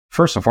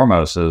first and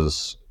foremost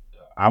is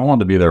I wanted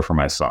to be there for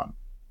my son.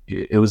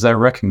 It was that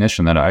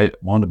recognition that I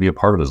wanted to be a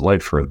part of his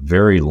life for a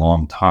very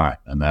long time,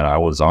 and that I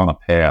was on a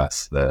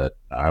path that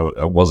I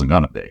wasn't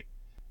going to be.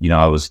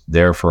 I was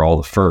there for all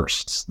the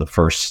first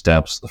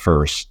steps, the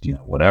first,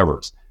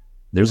 whatever's.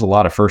 There's a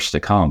lot of firsts to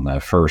come.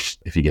 That first,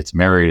 if he gets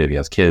married, if he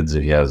has kids,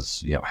 if he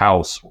has,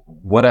 house,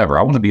 whatever.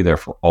 I want to be there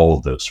for all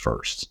of those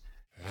firsts.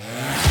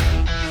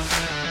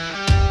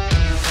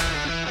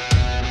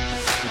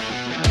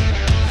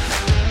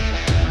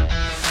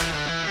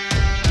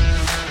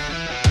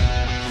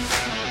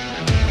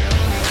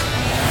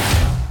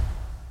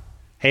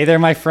 Hey there,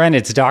 my friend.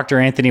 It's Dr.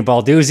 Anthony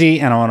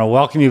Balduzzi, and I want to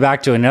welcome you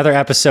back to another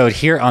episode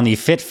here on the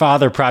Fit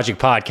Father Project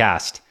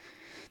podcast.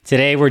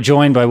 Today, we're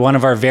joined by one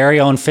of our very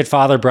own Fit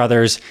Father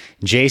brothers,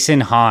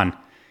 Jason Hahn.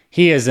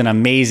 He is an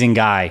amazing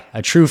guy,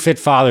 a true Fit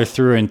Father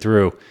through and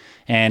through.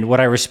 And what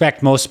I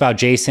respect most about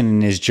Jason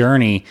and his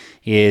journey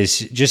is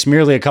just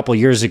merely a couple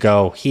years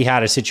ago, he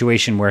had a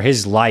situation where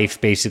his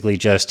life basically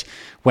just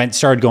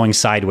started going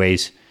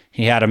sideways.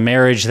 He had a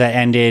marriage that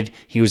ended.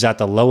 He was at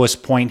the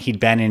lowest point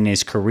he'd been in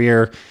his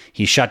career.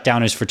 He shut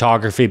down his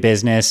photography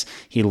business.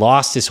 He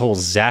lost his whole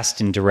zest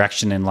and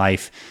direction in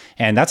life.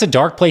 And that's a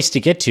dark place to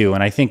get to.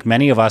 And I think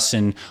many of us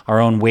in our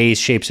own ways,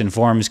 shapes, and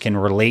forms can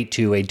relate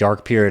to a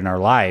dark period in our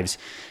lives.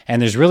 And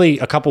there's really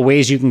a couple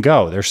ways you can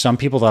go. There's some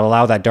people that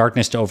allow that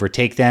darkness to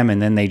overtake them,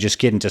 and then they just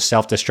get into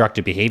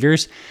self-destructive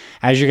behaviors.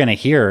 As you're going to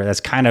hear, that's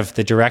kind of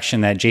the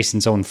direction that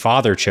Jason's own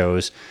father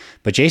chose.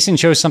 But Jason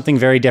chose something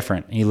very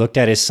different. He looked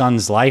at his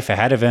son's life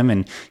ahead of him,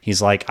 and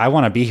he's like, I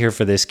want to be here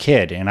for this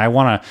kid, and I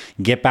want to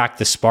get back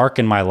the spark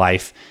in my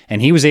life.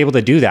 And he was able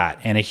to do that.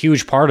 And a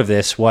huge part of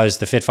this was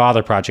the Fit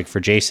Father Project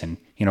for Jason.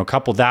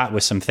 Couple that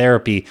with some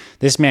therapy,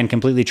 this man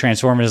completely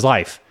transformed his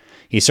life.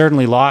 He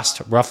certainly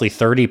lost roughly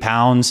 30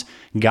 pounds,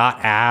 got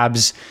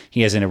abs.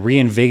 He has a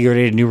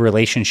reinvigorated new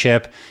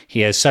relationship.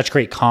 He has such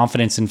great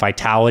confidence and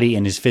vitality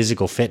in his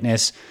physical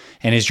fitness.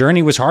 And his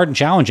journey was hard and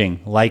challenging,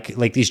 like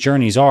these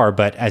journeys are,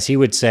 but as he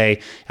would say,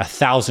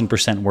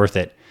 1,000% worth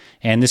it.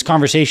 And this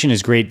conversation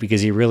is great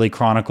because he really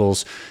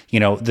chronicles,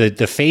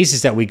 the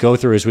phases that we go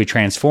through as we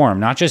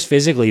transform, not just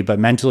physically, but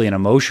mentally and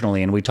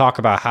emotionally. And we talk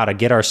about how to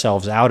get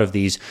ourselves out of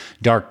these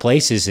dark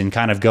places and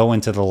kind of go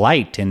into the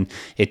light. And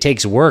it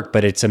takes work,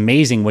 but it's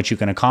amazing what you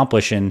can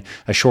accomplish in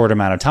a short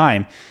amount of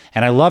time.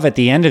 And I love at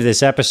the end of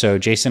this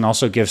episode, Jason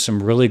also gives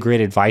some really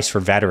great advice for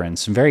veterans,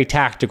 some very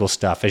tactical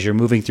stuff as you're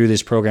moving through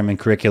this program and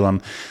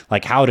curriculum,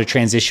 like how to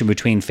transition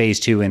between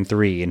phase 2 and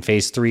 3 and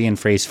phase 3 and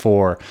phase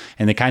 4,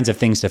 and the kinds of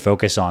things to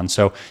focus on.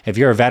 So if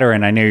you're a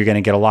veteran, I know you're going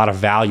to get a lot of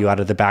value out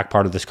of the back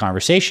part of this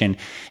conversation.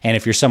 And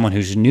if you're someone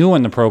who's new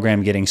in the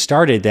program getting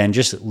started, then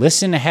just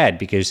listen ahead,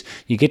 because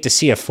you get to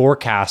see a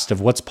forecast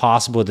of what's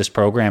possible with this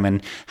program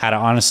and how to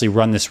honestly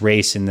run this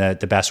race in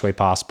the best way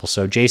possible.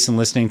 So Jason,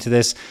 listening to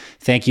this,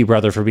 thank you,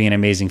 brother, for being an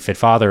amazing Fit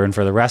Father. And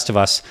for the rest of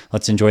us,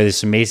 let's enjoy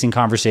this amazing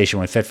conversation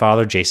with Fit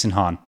Father Jason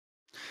Hahn.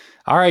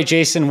 All right,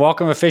 Jason,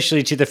 welcome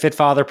officially to the Fit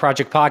Father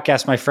Project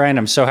podcast, my friend.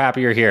 I'm so happy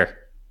you're here.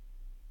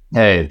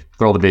 Hey,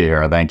 thrilled to be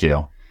here. Thank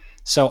you.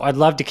 So I'd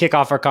love to kick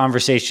off our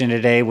conversation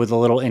today with a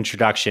little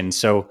introduction.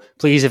 So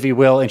please, if you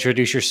will,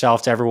 introduce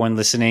yourself to everyone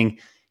listening,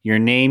 your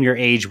name, your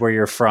age, where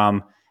you're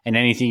from, and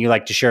anything you'd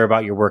like to share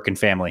about your work and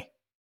family.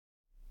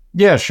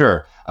 Yeah,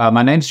 sure.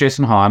 My name's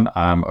Jason Hahn.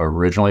 I'm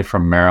originally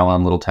from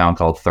Maryland, a little town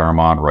called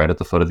Thurmont, right at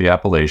the foot of the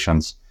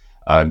Appalachians.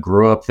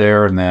 Grew up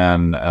there, and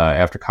then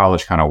after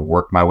college, kind of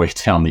worked my way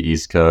down the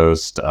East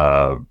Coast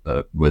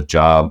with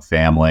job,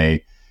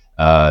 family,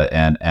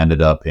 and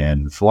ended up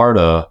in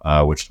Florida,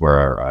 which is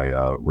where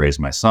I raised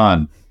my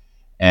son.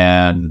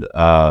 And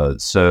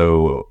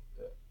so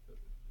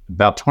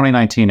about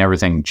 2019,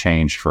 everything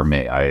changed for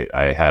me.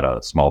 I had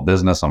a small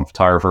business. I'm a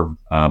photographer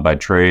by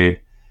trade.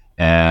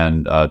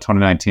 And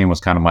 2019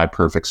 was kind of my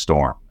perfect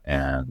storm.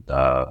 And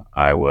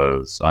I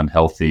was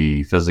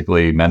unhealthy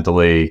physically,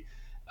 mentally.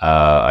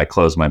 I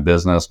closed my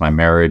business, my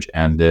marriage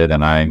ended,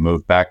 and I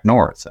moved back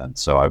north. And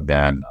so I've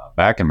been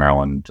back in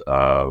Maryland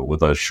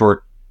with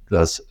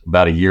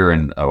about a year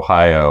in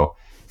Ohio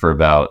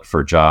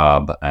for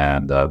job,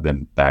 and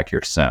been back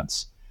here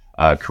since.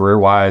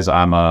 Career-wise,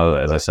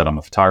 as I said, I'm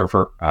a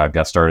photographer. I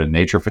got started in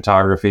nature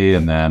photography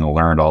and then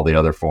learned all the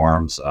other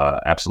forms.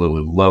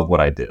 Absolutely love what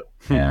I do.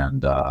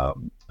 And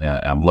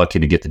I'm lucky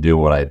to get to do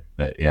what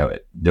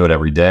do it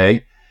every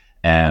day.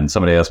 And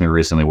somebody asked me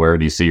recently, where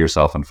do you see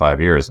yourself in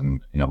 5 years?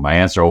 And, my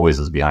answer always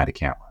is behind a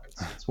camera.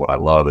 It's what I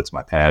love. It's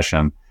my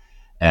passion.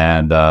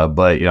 And,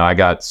 but I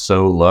got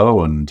so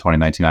low in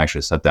 2019, I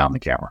actually set down the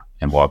camera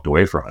and walked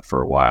away from it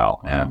for a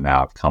while. And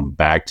now I've come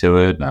back to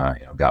it,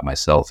 got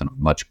myself in a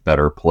much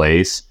better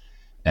place.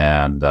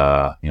 And,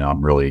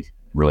 I'm really,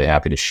 really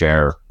happy to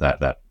share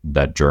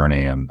that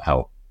journey and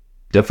how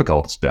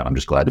difficult it's been. I'm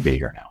just glad to be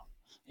here now.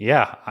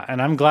 Yeah.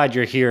 And I'm glad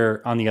you're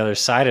here on the other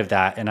side of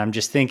that. And I'm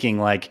just thinking,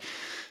 like,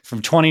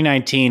 from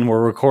 2019,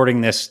 we're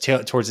recording this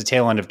towards the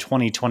tail end of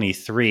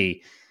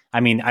 2023. I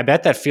mean, I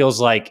bet that feels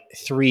like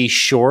 3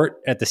 short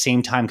at the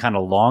same time, kind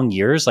of long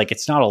years. Like,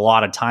 it's not a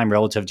lot of time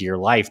relative to your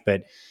life,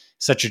 but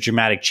such a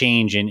dramatic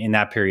change in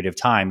that period of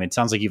time. It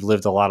sounds like you've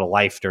lived a lot of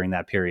life during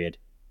that period.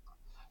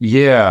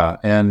 Yeah.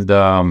 And,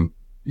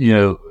 you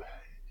know,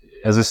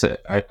 as I said,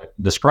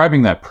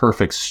 describing that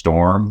perfect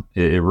storm,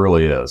 it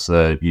really is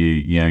that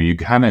you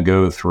kind of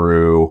go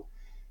through,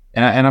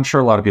 and I'm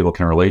sure a lot of people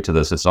can relate to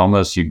this. It's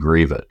almost you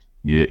grieve it.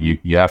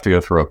 You have to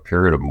go through a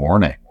period of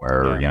mourning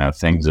where,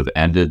 things have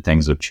ended,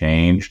 things have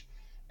changed.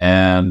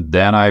 And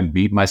then I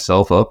beat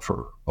myself up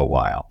for a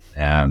while.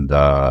 And,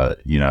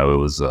 it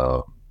was,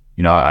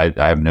 I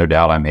have no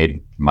doubt I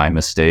made my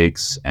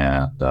mistakes,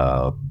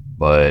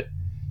 but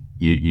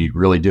you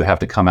really do have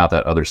to come out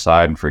that other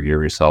side and forgive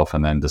yourself,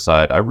 and then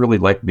decide, I really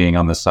like being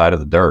on this side of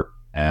the dirt,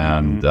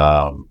 and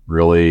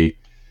really,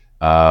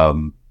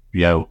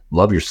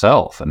 love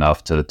yourself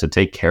enough to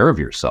take care of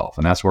yourself.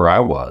 And that's where I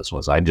was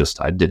I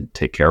didn't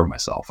take care of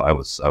myself. I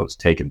was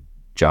taking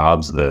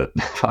jobs that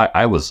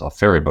I was a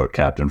ferry boat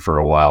captain for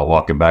a while,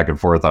 walking back and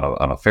forth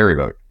on a ferry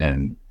boat.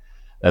 And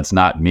that's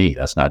not me.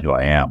 That's not who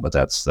I am, but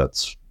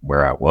that's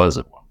where I was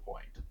at one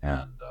point.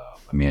 And,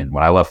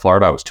 when I left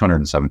Florida, I was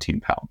 217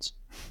 pounds.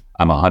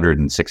 I'm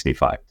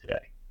 165 today.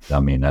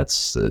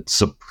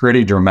 It's a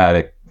pretty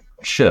dramatic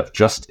shift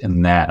just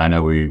in that. I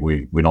know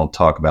we don't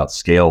talk about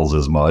scales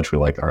as much. We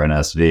like our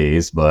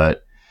NSVs,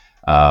 but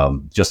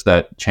just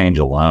that change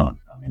alone,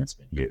 it's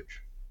been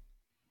huge.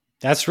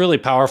 That's really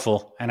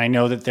powerful. And I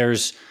know that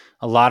there's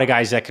a lot of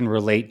guys that can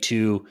relate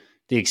to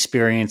the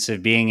experience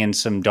of being in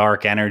some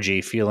dark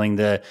energy, feeling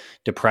the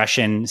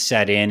depression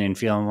set in and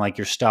feeling like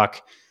you're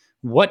stuck.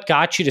 What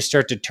got you to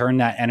start to turn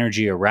that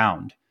energy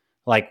around?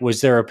 Like, was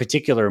there a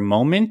particular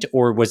moment,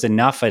 or was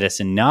enough at us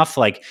enough?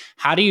 Like,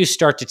 how do you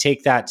start to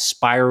take that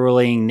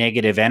spiraling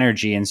negative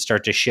energy and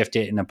start to shift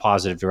it in a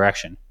positive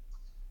direction?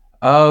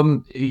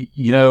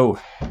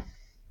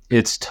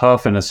 It's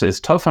tough, and it's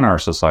tough in our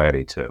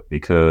society too,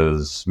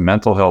 because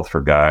mental health for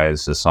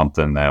guys is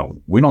something that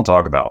we don't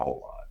talk about a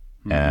whole lot.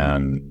 Mm-hmm.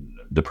 And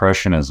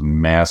depression is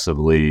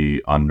massively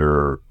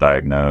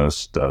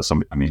underdiagnosed. There's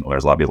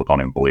a lot of people who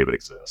don't even believe it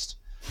exists.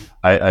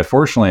 I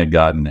fortunately had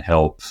gotten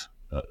help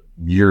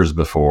years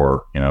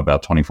before,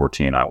 about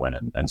 2014, I went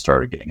and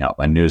started getting help.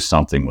 I knew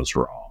something was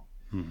wrong.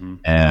 Mm-hmm.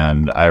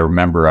 And I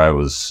remember I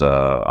was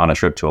on a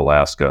trip to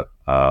Alaska,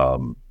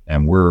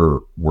 and we're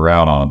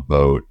out on a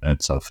boat.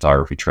 It's a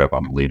photography trip.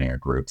 I'm leading a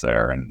group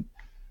there, and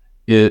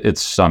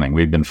it's stunning.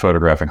 We've been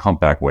photographing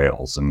humpback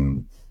whales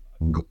and,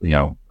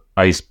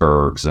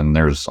 icebergs, and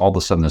there's all of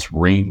a sudden this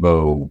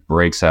rainbow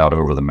breaks out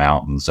over the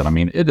mountains.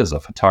 And it is a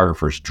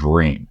photographer's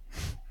dream.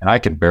 And I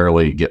could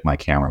barely get my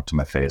camera up to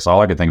my face.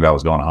 All I could think about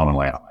was going home and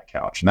laying on my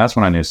couch. And that's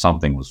when I knew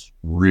something was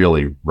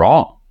really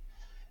wrong.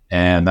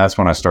 And that's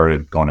when I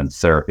started going into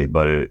therapy.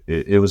 But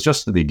it was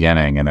just the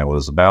beginning. And it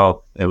was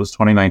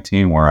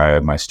 2019 where I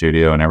had my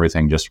studio, and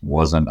everything just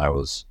wasn't. I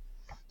was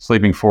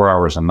sleeping 4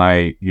 hours a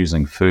night,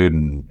 using food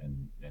and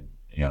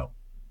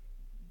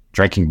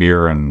drinking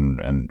beer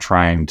and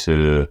trying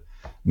to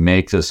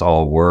make this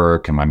all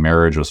work. And my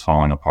marriage was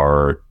falling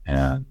apart.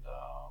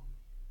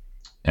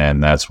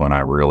 And that's when I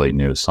really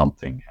knew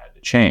something had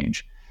to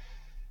change.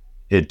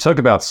 It took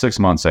about 6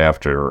 months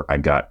after I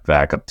got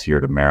back up here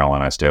to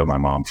Maryland. I stayed with my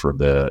mom for a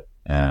bit,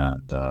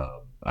 and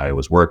I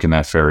was working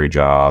that ferry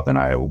job, and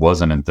I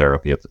wasn't in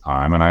therapy at the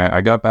time, and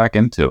I got back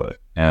into it.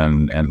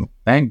 And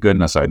thank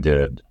goodness I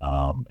did.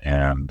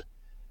 And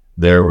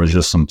there was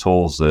just some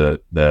tools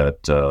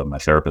that my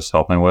therapist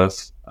helped me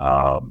with,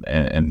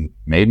 and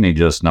made me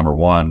just, number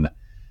one,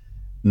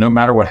 no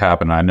matter what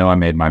happened, I know I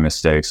made my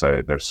mistakes.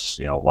 There was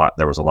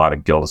a lot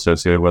of guilt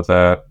associated with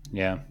that.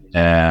 Yeah.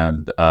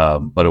 And,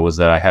 but it was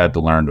that I had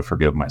to learn to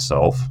forgive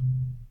myself.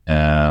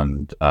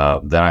 And,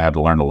 then I had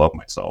to learn to love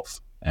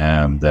myself,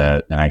 and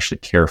actually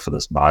care for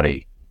this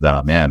body that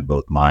I'm in,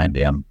 both mind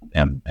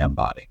and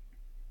body.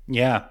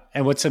 Yeah.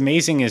 And what's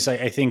amazing is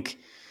I think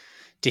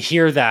to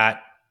hear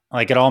that,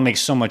 like, it all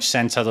makes so much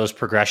sense how those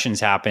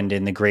progressions happened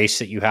and the grace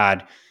that you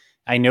had.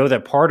 I know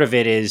that part of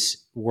it is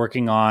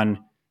working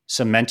on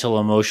some mental,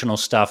 emotional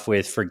stuff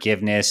with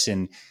forgiveness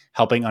and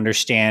helping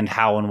understand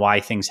how and why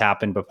things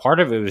happen. But part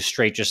of it was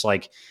straight just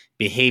like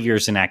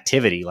behaviors and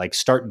activity, like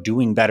start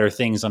doing better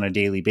things on a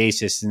daily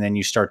basis, and then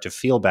you start to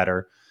feel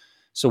better.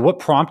 So what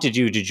prompted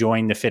you to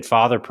join the Fit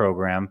Father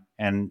program?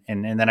 And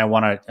then I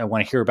want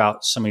to hear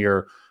about some of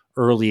your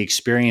early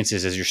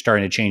experiences as you're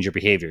starting to change your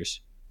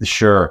behaviors.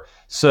 Sure.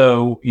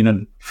 So,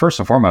 first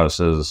and foremost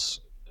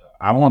is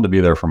I wanted to be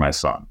there for my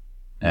son.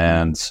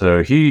 And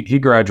so he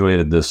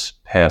graduated this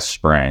past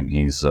spring.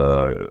 He's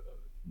a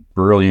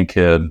brilliant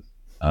kid.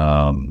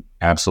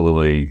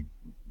 Absolutely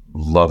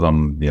love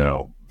him.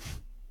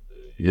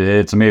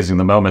 It's amazing.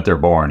 The moment they're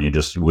born, you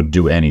just would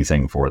do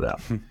anything for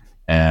them.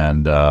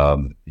 And,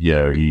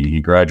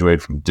 he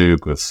graduated from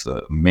Duke with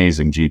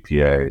amazing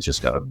GPA. He's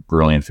just got a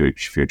brilliant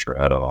future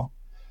ahead of him.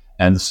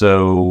 And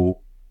so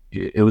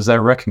it was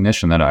that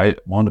recognition that I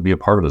wanted to be a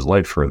part of his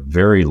life for a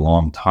very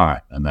long time,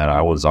 and that I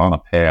was on a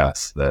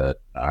path that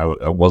I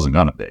wasn't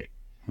going to be.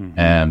 Mm-hmm.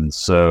 And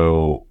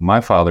so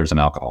my father's an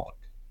alcoholic,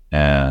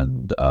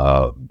 and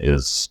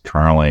is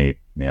currently,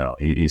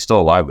 he's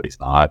still alive, but he's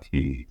not.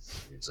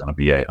 He's he's in a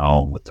VA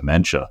home with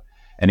dementia.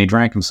 And he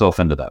drank himself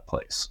into that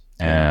place.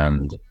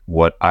 And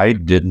what I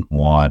didn't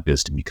want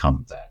is to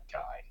become that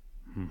guy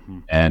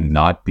and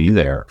not be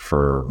there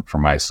for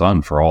my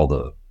son for all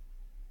the,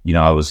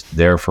 I was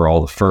there for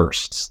all the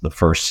firsts, the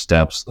first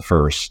steps, the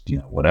first,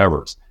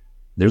 whatever.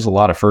 There's a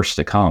lot of firsts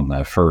to come.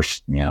 That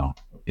first,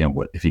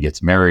 if he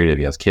gets married, if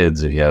he has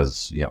kids, if he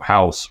has,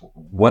 house,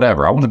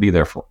 whatever. I want to be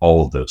there for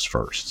all of those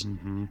firsts.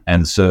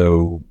 And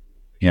so,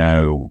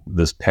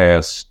 this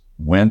past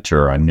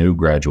winter, I knew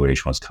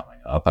graduation was coming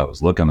up. I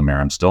was looking in the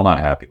mirror. I'm still not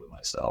happy with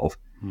myself.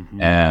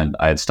 And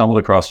I had stumbled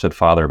across Fit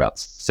Father about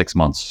 6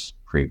 months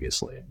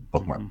previously and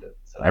bookmarked it.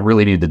 I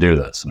really need to do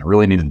this, and I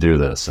really need to do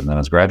this. And then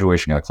as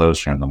graduation got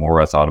closer, and the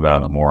more I thought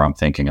about it, the more I'm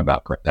thinking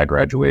about that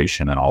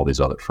graduation and all these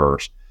other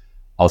firsts.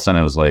 All of a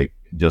sudden, it was like,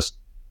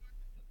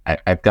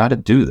 I've got to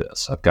do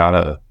this. I've got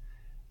to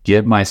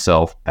get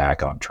myself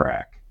back on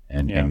track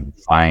and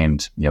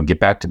find, get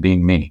back to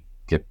being me.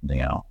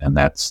 And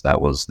that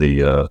was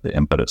the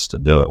impetus to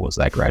do it, was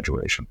that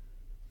graduation.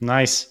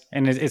 Nice.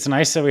 And it's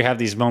nice that we have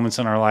these moments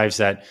in our lives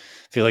that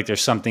feel like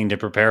there's something to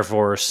prepare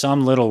for,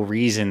 some little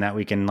reason that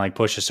we can like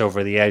push us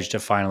over the edge to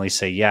finally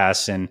say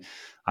yes. And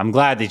I'm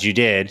glad that you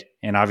did.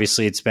 And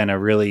obviously it's been a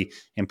really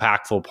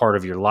impactful part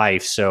of your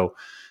life. So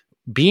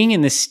being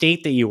in the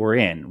state that you were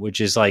in,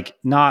 which is like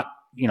not,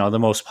 the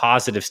most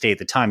positive state at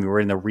the time, you were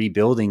in the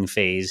rebuilding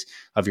phase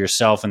of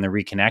yourself and the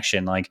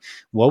reconnection. Like,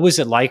 what was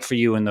it like for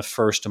you in the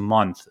first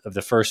month of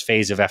the first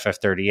phase of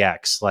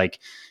FF30X? Like,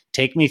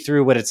 take me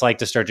through what it's like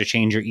to start to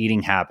change your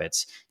eating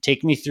habits.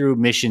 Take me through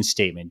mission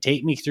statement.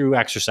 Take me through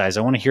exercise.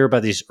 I want to hear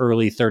about these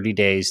early 30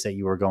 days that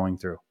you were going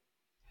through.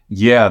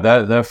 Yeah,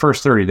 that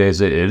first 30 days,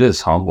 it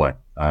is humbling.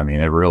 I mean,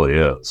 it really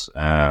is.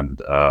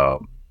 And,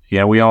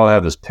 we all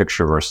have this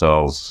picture of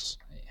ourselves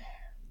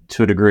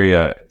to a degree,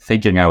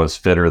 thinking I was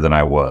fitter than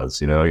I was.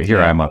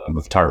 Here I'm a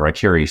photographer. I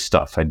carry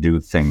stuff. I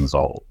do things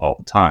all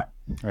the time.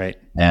 Right.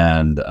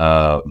 And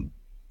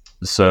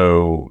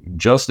so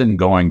just in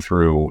going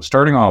through,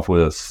 starting off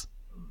with,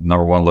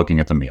 number one, looking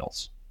at the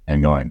meals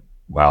and going,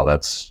 wow,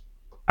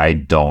 I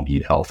don't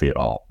eat healthy at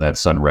all. That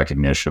sudden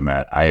recognition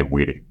that I have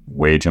eaten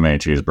way too many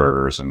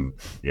cheeseburgers. And,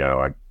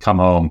 I come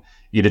home,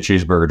 eat a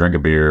cheeseburger, drink a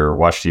beer,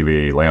 watch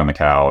TV, lay on the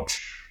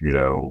couch,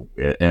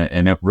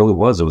 and it really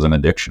was an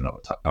addiction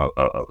of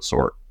a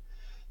sort.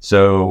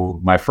 So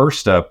my first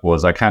step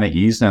was I kind of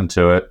eased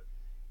into it,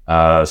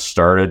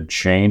 started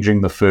changing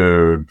the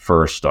food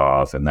first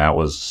off. And that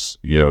was,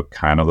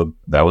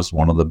 that was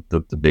one of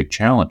the big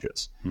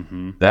challenges.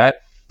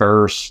 That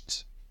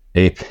first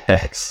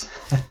apex,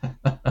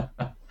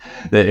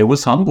 it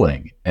was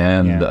humbling.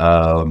 And,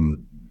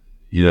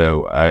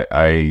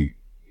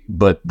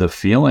 but the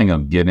feeling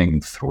of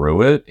getting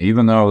through it,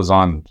 even though I was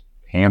on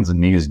hands and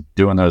knees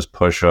doing those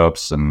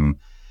push-ups, and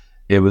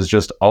it was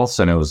just all of a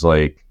sudden it was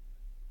like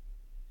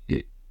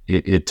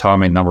it taught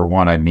me, number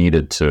one, I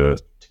needed to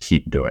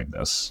keep doing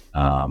this.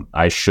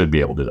 I should be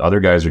able to. Other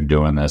guys are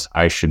doing this.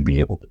 I should be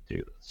able to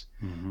do this.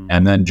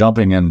 And then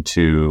jumping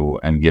into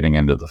and getting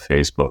into the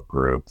Facebook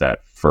group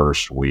that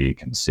first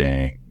week and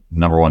seeing,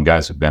 number one,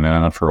 guys who've been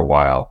in it for a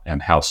while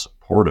and how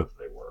supportive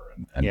they were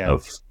and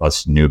of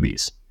us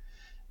newbies.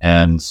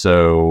 And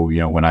so,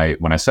 when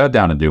I sat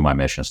down to do my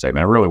mission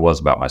statement, it really was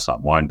about my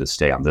son, wanting to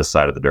stay on this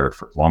side of the dirt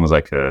for as long as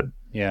I could,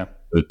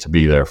 to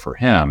be there for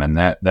him. And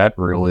that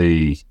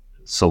really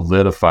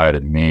solidified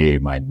in me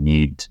my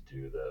need to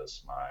do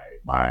this,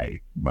 my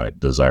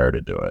desire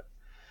to do it.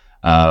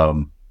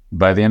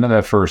 By the end of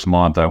that first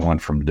month, I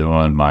went from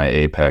doing my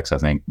Apex. I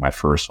think my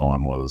first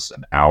one was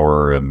an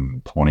hour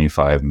and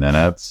 25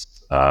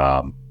 minutes.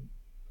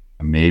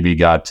 Maybe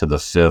got to the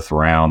 5th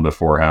round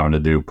before having to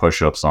do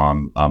push-ups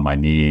on my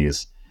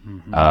knees.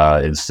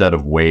 Instead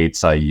of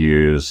weights, I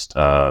used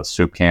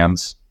soup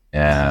cans.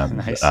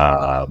 And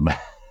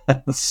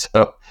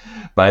so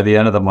by the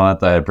end of the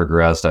month, I had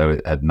progressed. I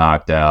had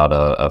knocked out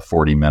a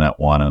 40-minute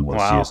one and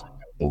was using,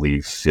 I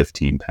believe,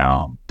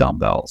 15-pound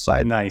dumbbells.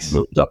 I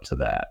moved up to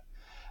that.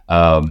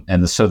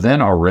 And so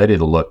then already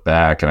to look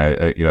back, and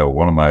I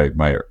one of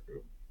my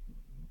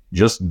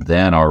just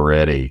then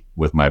already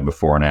with my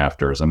before and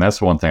afters, and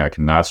that's one thing I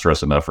cannot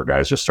stress enough for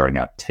guys just starting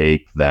out,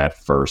 take that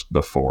first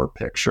before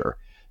picture,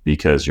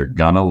 because you're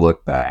gonna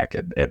look back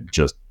and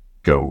just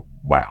go,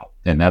 wow.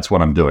 And that's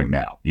what I'm doing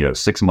now,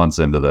 6 months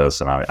into this,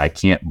 and I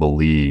can't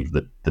believe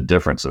the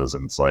differences.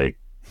 And it's like,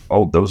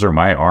 oh, those are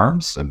my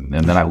arms. And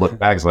then I look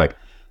back, it's like,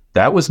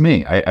 that was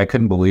me. I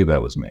couldn't believe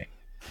that was me.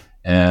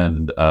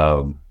 And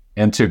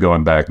to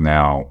going back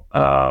now,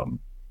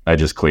 I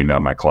just cleaned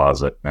out my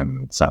closet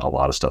and sent a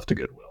lot of stuff to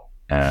Goodwill.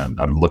 And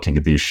I'm looking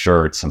at these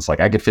shirts, and it's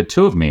like, I could fit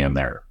 2 of me in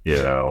there.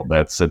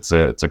 It's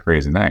a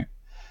crazy thing.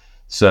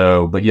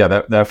 So, but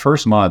yeah, that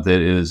first month,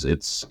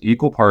 it's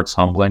equal parts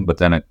humbling, but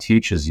then it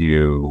teaches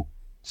you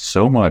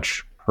so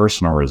much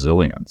personal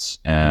resilience,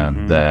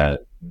 and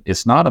that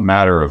it's not a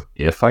matter of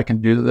if I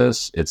can do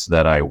this, it's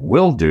that I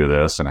will do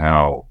this, and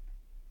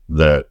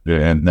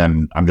and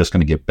then I'm just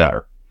going to get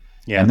better.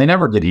 Yeah. And they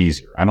never get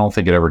easier. I don't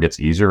think it ever gets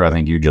easier. I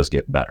think you just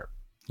get better.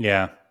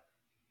 Yeah.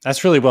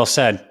 That's really well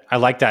said. I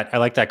like that. I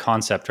like that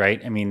concept,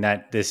 right? I mean,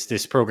 that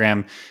this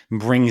program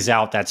brings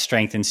out that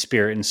strength and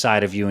spirit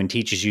inside of you and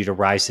teaches you to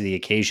rise to the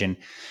occasion.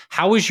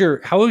 How is your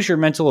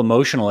mental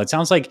emotional? It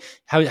sounds like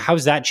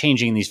how's that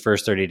changing in these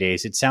first 30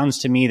 days? It sounds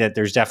to me that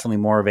there's definitely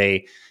more of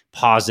a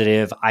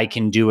positive, I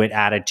can do it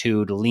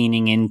attitude,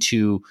 leaning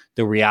into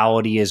the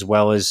reality as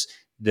well as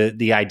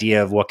the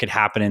idea of what could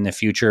happen in the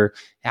future.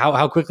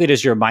 How quickly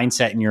does your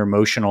mindset and your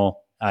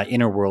emotional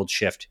inner world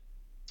shift?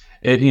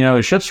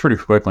 It shifts pretty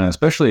quickly, and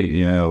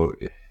especially,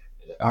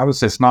 I would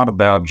say it's not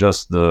about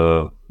just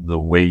the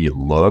way you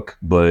look,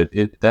 but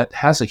that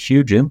has a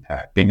huge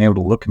impact. Being able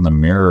to look in the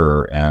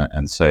mirror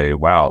and say,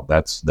 "Wow,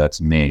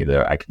 that's me."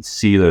 I can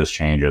see those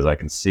changes. I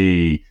can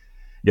see,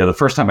 the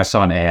first time I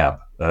saw an ab,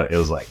 it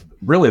was like,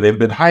 really, they've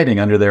been hiding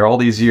under there all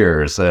these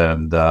years,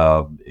 and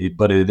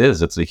but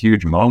it's a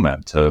huge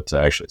moment to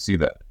actually see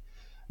that.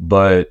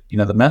 But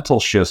the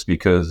mental shifts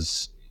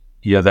because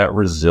that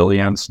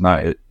resilience,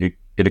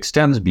 it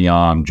extends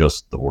beyond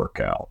just the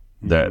workout.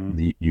 That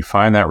you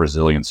find that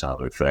resilience in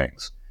other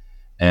things,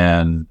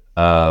 and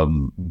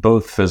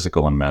both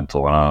physical and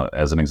mental.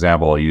 As an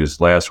example I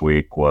used last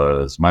week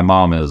was my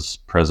mom is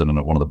president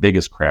of one of the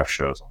biggest craft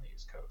shows on the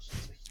East Coast.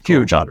 It's a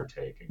huge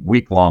undertaking,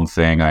 week-long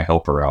thing. I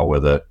help her out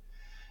with it,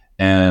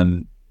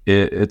 and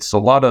it's a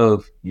lot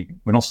of, we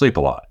don't sleep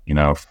a lot,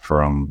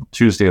 from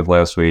Tuesday of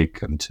last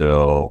week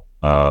until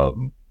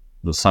the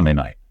Sunday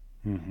night.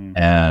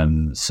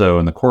 And so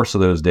in the course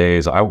of those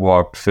days, I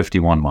walked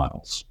 51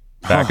 miles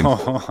back and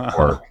forth to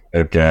work.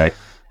 Okay.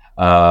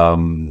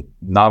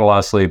 Not a lot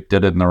of sleep,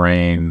 did it in the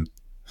rain.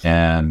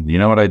 And you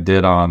know what I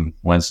did on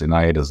Wednesday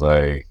night is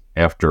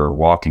after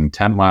walking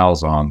 10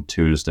 miles on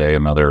Tuesday,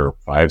 another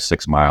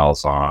 5-6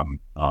 miles on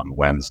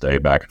Wednesday,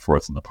 back and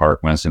forth in the park.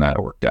 Wednesday night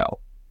I worked out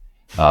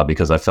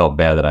because I felt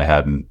bad that I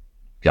hadn't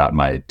got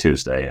my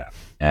Tuesday yet.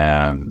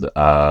 And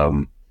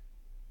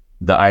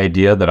the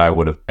idea that I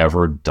would have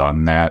ever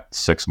done that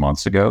 6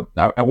 months ago,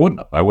 I wouldn't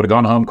have. I would have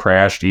gone home,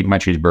 crashed, eaten my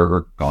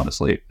cheeseburger, gone to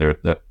sleep.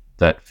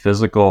 That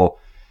physical,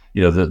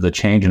 the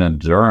change in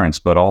endurance,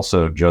 but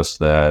also just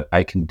that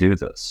I can do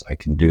this. I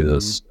can do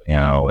this,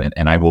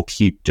 and I will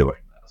keep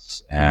doing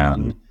this.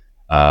 And,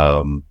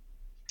 from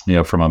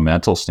a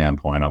mental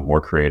standpoint, I'm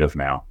more creative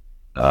now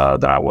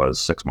than I was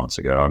 6 months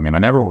ago. I mean,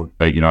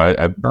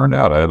 I burned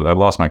out. I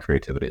lost my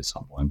creativity at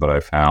some point, but I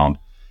found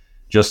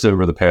just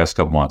over the past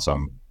couple months,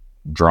 I'm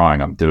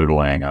drawing, I'm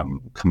doodling,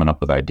 I'm coming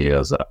up with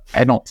ideas that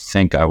I don't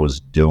think I was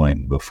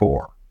doing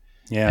before.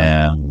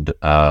 Yeah. And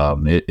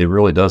it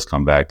really does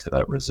come back to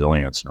that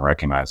resilience and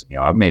recognizing,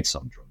 I've made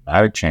some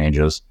dramatic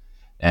changes.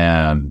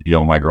 And,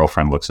 my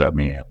girlfriend looks at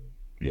me and,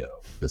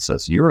 it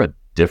says,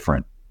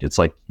 it's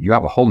like you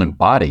have a whole new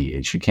body.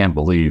 And she can't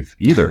believe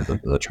either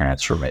the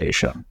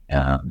transformation.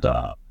 And,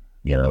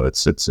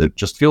 it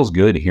just feels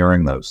good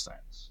hearing those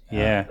things.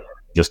 Yeah. And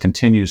just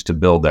continues to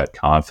build that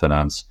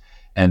confidence.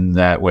 And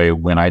that way,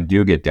 when I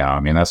do get down,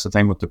 I mean, that's the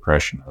thing with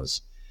depression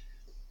is,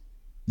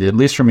 at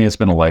least for me, it's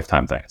been a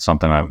lifetime thing. It's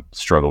something I've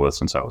struggled with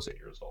since I was 8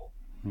 years old.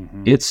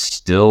 It's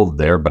still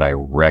there, but I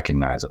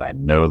recognize it. I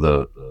know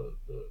the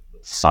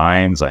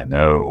signs. I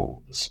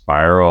know the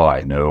spiral.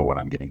 I know when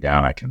I'm getting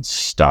down, I can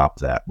stop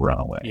that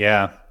runaway.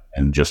 Yeah.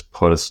 And just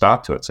put a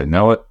stop to it. Say,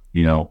 know it,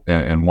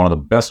 and one of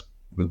the best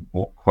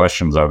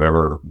questions I've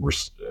ever,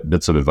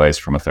 bits of advice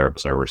from a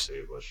therapist I ever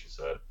received was, she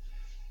said,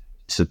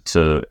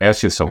 to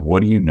ask yourself,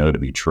 what do you know to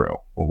be true?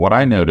 Well, what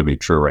I know to be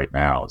true right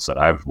now is that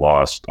I've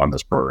lost on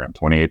this program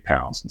 28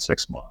 pounds in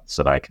 6 months,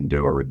 that I can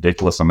do a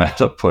ridiculous amount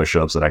of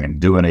push-ups, that I can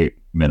do an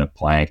 8-minute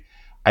plank.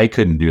 I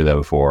couldn't do that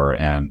before.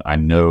 And I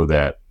know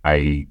that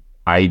I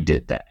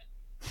did that.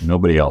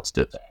 Nobody else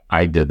did that.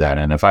 I did that.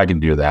 And if I can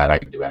do that, I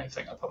can do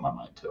anything I put my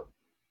mind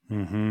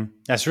to.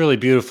 That's really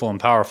beautiful and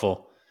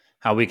powerful,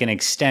 how we can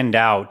extend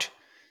out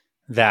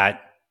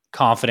that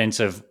confidence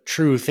of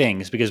true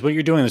things, because what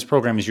you're doing in this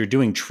program is you're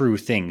doing true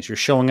things. You're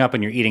showing up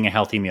and you're eating a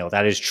healthy meal.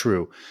 That is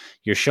true.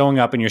 You're showing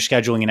up and you're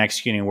scheduling and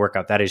executing a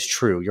workout. That is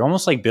true. You're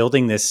almost like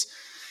building these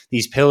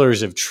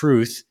pillars of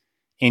truth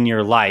in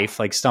your life,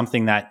 like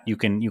something that you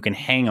can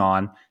hang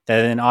on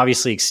that then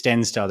obviously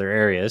extends to other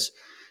areas.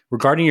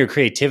 Regarding your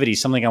creativity,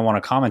 something I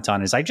want to comment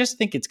on is I just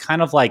think it's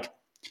kind of like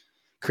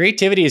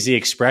creativity is the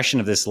expression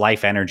of this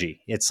life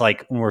energy. It's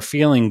like when we're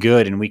feeling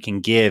good and we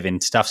can give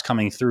and stuff's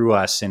coming through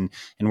us and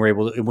we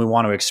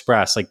want to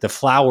express, like the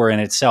flower in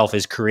itself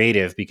is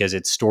creative because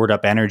it's stored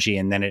up energy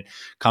and then it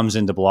comes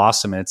into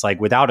blossom. And it's like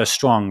without a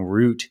strong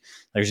root,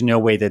 there's no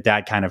way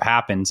that kind of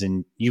happens.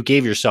 And you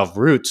gave yourself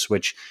roots,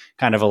 which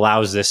kind of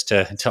allows this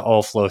to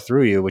all flow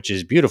through you, which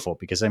is beautiful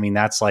because I mean,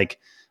 that's like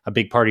a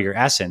big part of your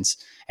essence.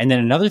 And then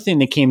another thing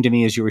that came to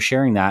me as you were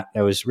sharing that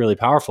was really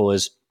powerful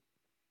is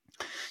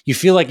you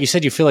feel like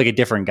a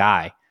different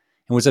guy.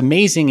 And what's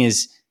amazing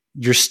is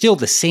you're still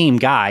the same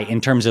guy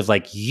in terms of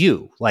like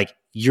you're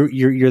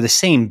the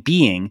same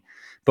being,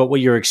 but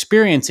what you're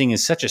experiencing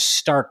is such a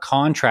stark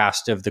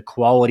contrast of the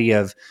quality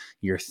of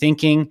your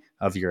thinking,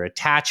 of your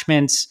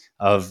attachments,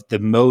 of the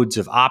modes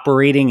of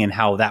operating, and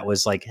how that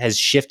was like has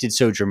shifted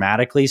so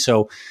dramatically.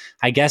 So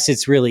I guess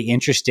it's really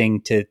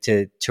interesting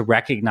to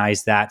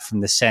recognize that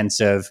from the sense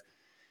of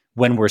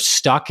when we're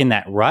stuck in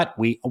that rut,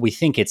 we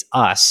think it's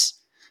us,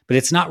 but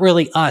it's not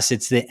really us.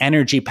 It's the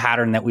energy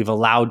pattern that we've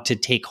allowed to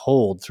take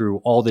hold through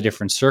all the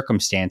different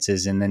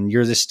circumstances. And then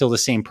you're still the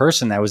same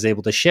person that was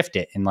able to shift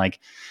it. And like,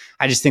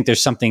 I just think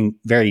there's something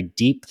very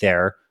deep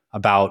there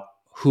about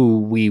who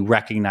we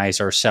recognize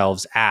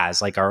ourselves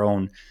as, like our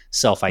own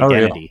self Oh, yeah.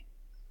 identity.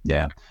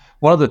 Yeah.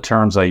 One of the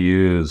terms I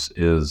use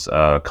is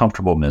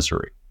comfortable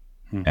misery.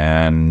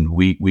 And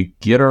we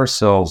get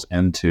ourselves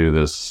into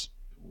this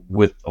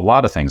with a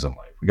lot of things in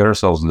life. We get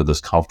ourselves into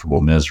this comfortable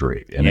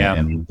misery,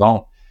 and we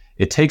don't.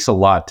 It takes a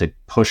lot to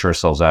push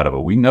ourselves out of it.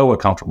 We know what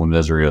comfortable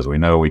misery is. We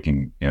know we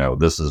can.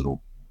 This is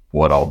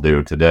what I'll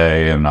do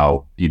today, and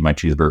I'll eat my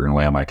cheeseburger and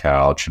lay on my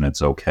couch, and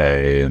it's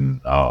okay, and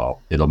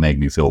it'll make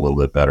me feel a little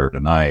bit better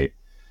tonight.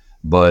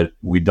 But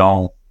we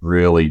don't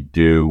really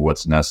do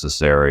what's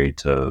necessary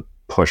to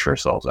push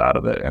ourselves out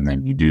of it. And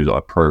then you do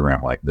a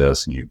program like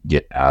this, and you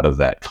get out of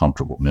that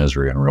comfortable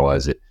misery and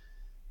realize it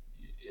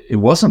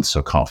wasn't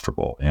so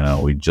comfortable.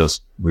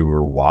 We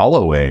were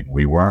wallowing.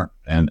 We weren't,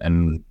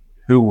 and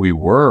who we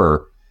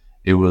were,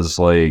 it was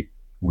like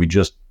we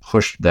just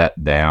pushed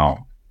that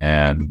down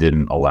and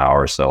didn't allow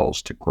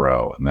ourselves to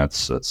grow. And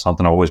that's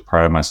something I always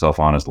prided myself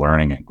on, is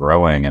learning and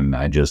growing. And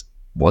I just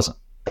wasn't.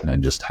 And I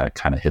just had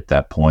kind of hit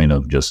that point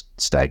of just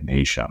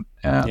stagnation.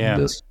 And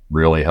this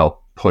really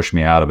helped push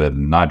me out of it,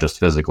 and not just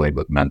physically,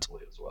 but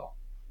mentally as well.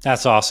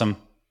 That's awesome.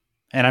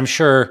 And I'm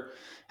sure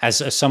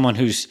as someone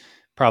who's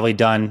probably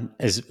done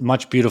as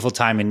much beautiful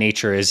time in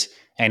nature as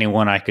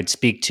anyone I could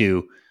speak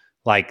to,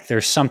 like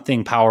there's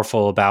something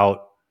powerful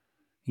about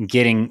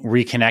getting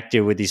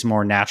reconnected with these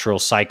more natural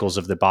cycles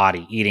of the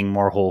body, eating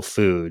more whole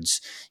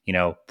foods,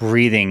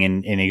 breathing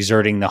and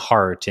exerting the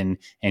heart, and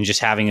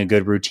just having a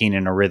good routine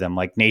and a rhythm.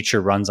 Like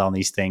nature runs on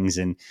these things,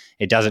 and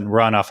it doesn't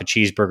run off of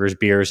cheeseburgers,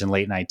 beers, and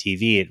late night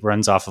TV. It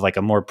runs off of like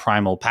a more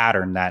primal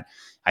pattern that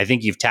I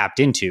think you've tapped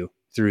into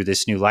through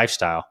this new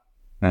lifestyle.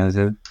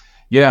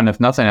 Yeah. And if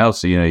nothing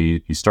else,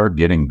 you start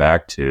getting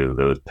back to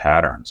those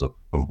patterns of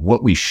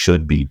what we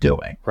should be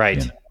doing.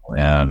 Right.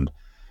 And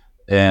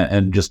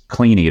just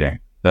clean eating.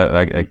 That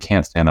I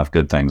can't say enough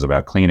good things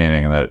about clean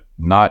eating, and that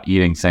not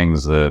eating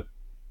things that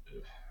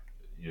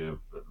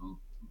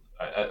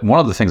one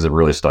of the things that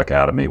really stuck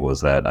out to me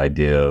was that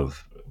idea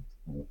of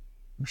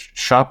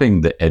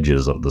shopping the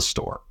edges of the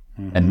store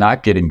and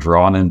not getting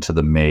drawn into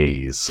the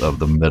maze of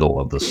the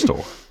middle of the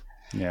store.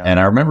 Yeah. And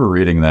I remember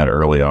reading that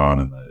early on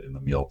in the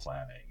meal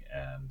planning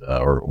and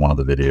or one of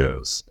the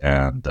videos,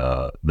 and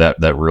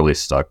that really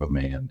stuck with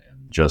me. And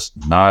just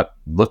not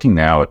looking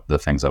now at the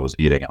things I was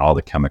eating and all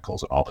the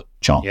chemicals and all the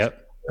junk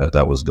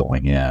that was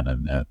going in,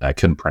 and I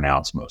couldn't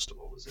pronounce most of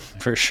what was in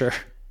there. For sure.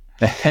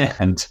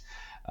 And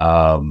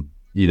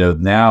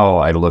now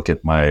I look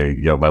at my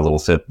my little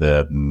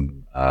Fitbit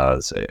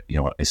and say,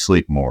 I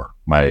sleep more.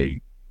 My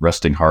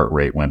resting heart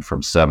rate went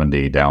from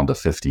 70 down to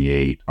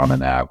 58 on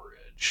an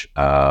average.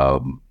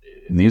 And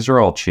these are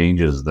all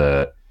changes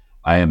that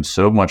I am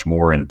so much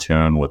more in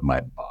tune with my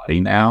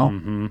body now.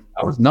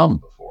 I was numb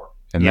before,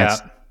 and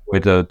that's way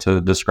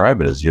to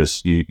describe it, is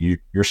just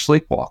you're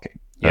sleepwalking.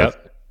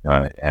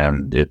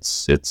 And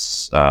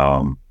it's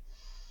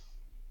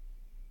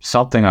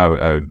something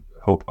I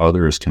hope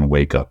others can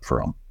wake up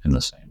from in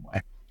the same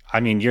way. I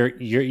mean,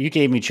 you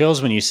gave me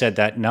chills when you said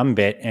that numb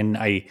bit, and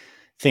I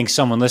think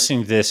someone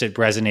listening to this, it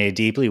resonated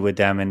deeply with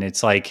them. And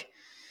it's like,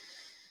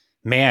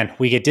 man,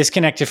 we get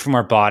disconnected from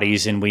our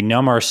bodies and we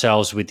numb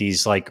ourselves with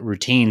these like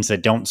routines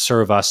that don't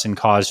serve us and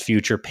cause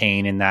future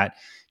pain, and that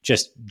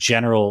just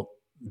general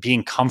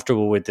being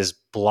comfortable with this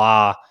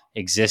blah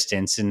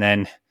existence. And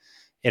then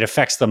it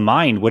affects the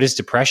mind. What is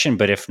depression?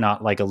 But if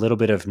not like a little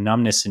bit of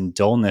numbness and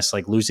dullness,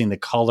 like losing the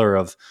color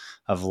of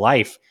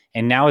life.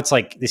 And now it's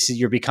like,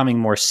 you're becoming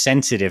more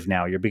sensitive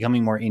now. You're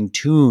becoming more in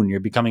tune. You're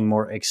becoming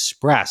more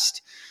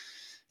expressed.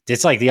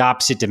 It's like the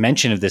opposite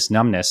dimension of this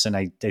numbness. And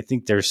I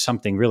think there's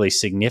something really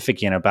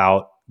significant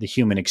about the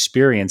human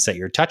experience that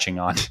you're touching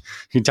on.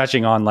 You're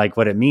touching on like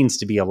what it means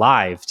to be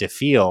alive, to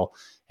feel,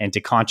 and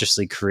to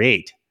consciously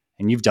create.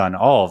 And you've done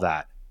all of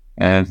that.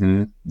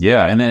 And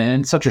and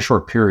in such a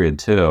short period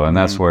too. And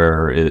that's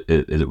where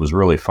it was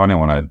really funny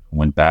when I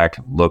went back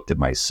and looked at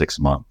my 6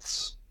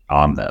 months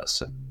on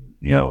this. And,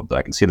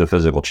 I can see the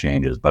physical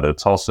changes, but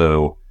it's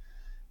also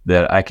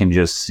that I can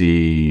just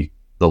see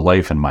the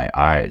life in my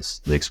eyes.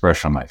 The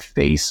expression on my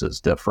face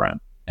is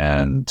different.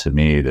 And to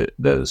me, that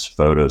those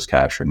photos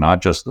capture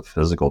not just the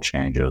physical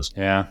changes,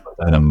 but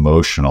an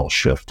emotional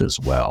shift as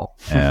well.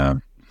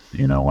 And,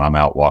 when I'm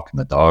out walking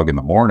the dog in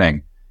the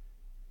morning,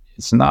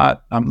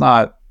 I'm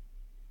not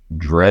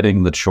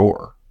dreading the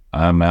chore.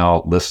 I'm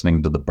out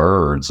listening to the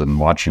birds and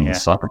watching the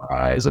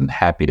sunrise and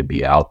happy to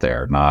be out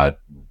there, not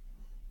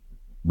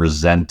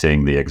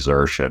resenting the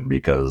exertion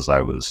because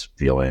I was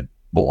feeling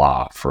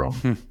blah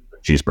from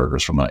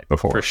cheeseburgers from the night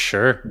before. For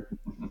sure.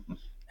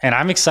 And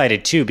I'm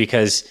excited too,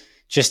 because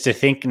just to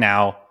think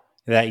now,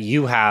 that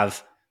you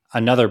have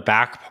another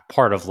back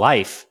part of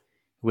life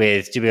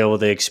with to be able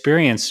to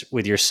experience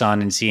with your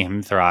son and see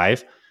him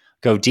thrive,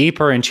 go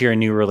deeper into your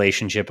new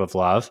relationship of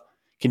love,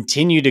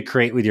 continue to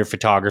create with your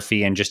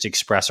photography and just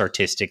express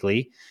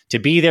artistically, to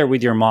be there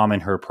with your mom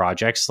and her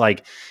projects.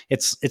 Like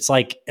it's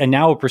like a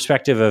now a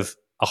perspective of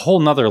a whole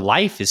nother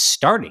life is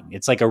starting.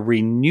 It's like a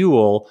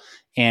renewal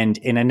and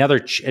in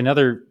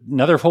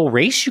another whole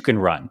race you can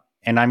run.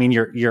 And I mean,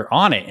 you're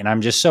on it, and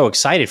I'm just so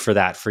excited for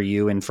that for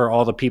you and for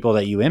all the people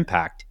that you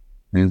impact.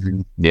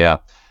 Yeah,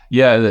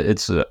 yeah.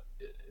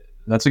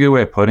 That's a good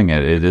way of putting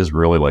it. It is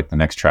really like the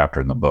next chapter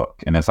in the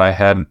book. And if I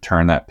hadn't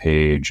turned that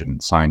page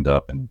and signed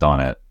up and done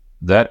it,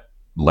 that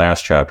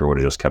last chapter would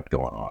have just kept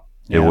going on.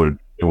 Yeah.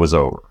 It was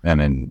over.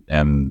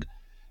 And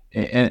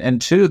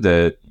two,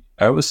 that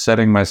I was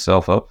setting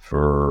myself up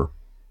to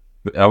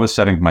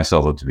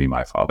be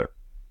my father,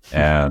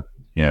 and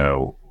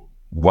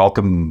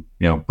welcome,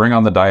 bring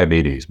on the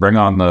diabetes, bring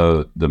on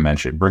the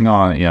dementia, bring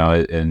on,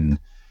 and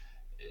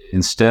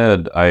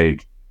instead I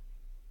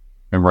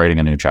am writing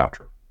a new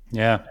chapter.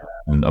 Yeah.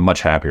 And a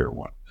much happier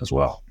one as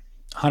well.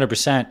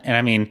 100%. And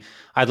I mean,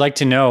 I'd like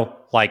to know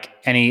like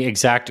any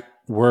exact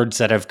words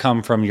that have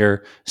come from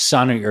your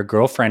son or your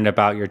girlfriend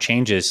about your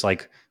changes.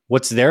 Like,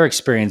 what's their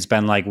experience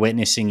been like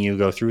witnessing you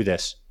go through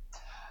this?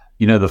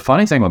 The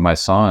funny thing with my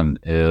son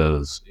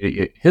is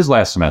his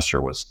last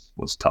semester was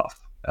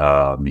tough.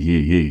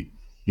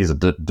 He's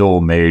a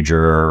dual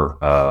major,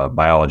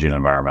 biology and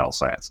environmental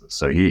sciences.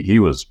 So he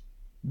was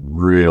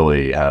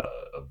really had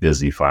a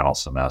busy final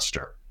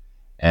semester.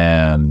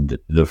 And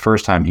the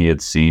first time he had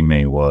seen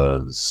me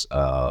was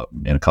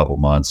in a couple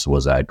months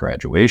was at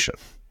graduation.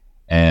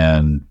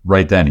 And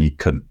right then he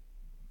couldn't,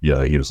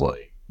 he was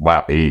like,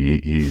 wow,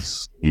 he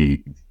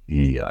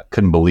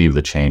couldn't believe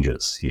the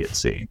changes he had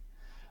seen.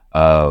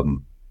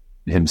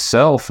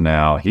 Himself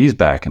now, he's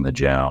back in the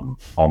gym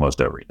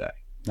almost every day.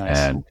 Nice.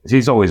 And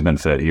he's always been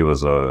fit. He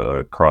was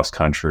a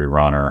cross-country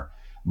runner,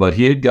 but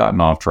he had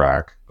gotten off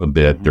track a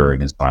bit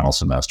during his final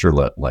semester,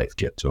 let life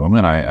get to him.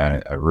 And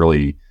I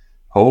really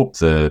hope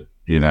that,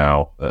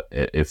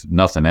 if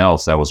nothing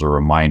else, that was a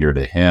reminder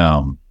to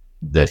him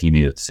that he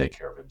needed to take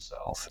care of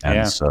himself.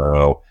 And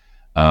so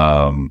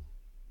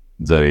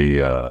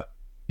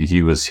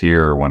he was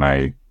here when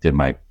I did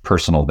my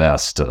personal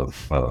best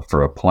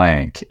for a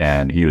plank,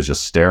 and he was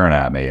just staring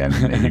at me and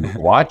he was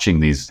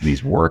watching these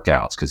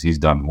workouts because he's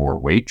done more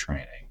weight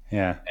training.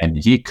 Yeah. And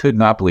he could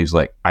not believe, he's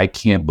like, I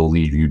can't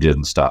believe you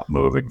didn't stop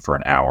moving for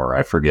an hour.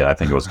 I forget. I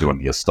think it was doing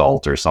the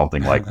assault or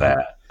something like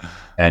that.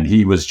 And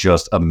he was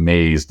just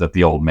amazed that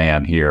the old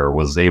man here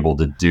was able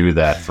to do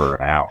that for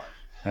an hour.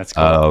 That's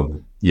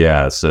cool.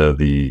 Yeah. So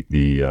here's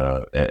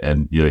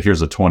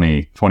a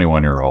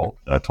 21-year-old,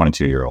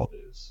 22-year-old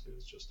is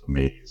just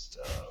amazed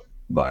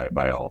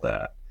by all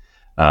that.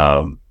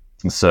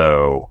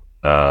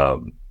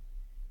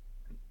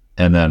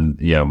 And then,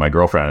 my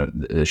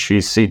girlfriend,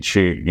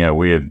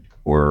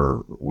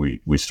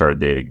 we started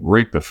dating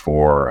right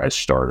before I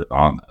started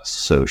on this.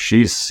 So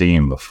she's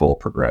seen the full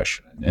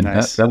progression. And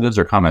Nice. that is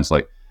her comments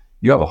like,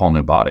 you have a whole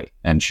new body.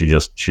 And she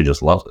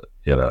just loves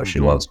it. She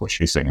loves what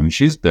she's seeing. And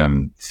she's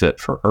been fit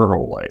for her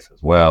whole life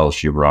as well.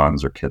 She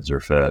runs, her kids are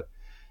fit.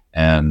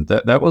 And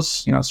that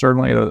was,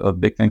 certainly a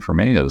big thing for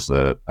me, is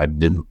that I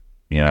didn't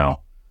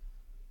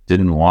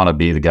want to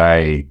be the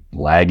guy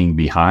lagging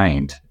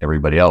behind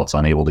everybody else,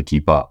 unable to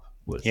keep up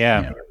with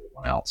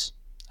everyone else.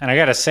 And I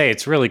got to say,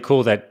 it's really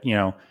cool that,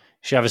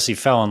 she obviously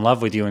fell in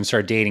love with you and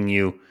started dating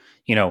you,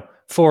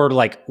 for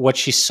like what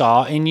she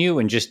saw in you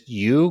and just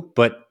you,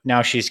 but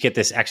now she's get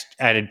this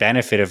added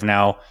benefit of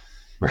now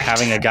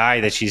having a guy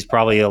that she's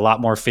probably a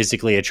lot more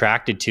physically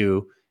attracted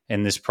to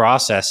in this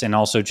process. And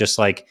also just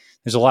like,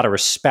 there's a lot of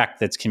respect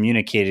that's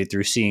communicated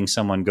through seeing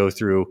someone go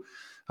through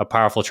a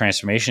powerful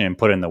transformation and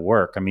put in the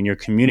work. I mean, you're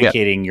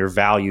communicating your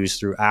values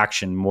through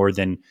action more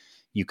than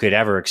you could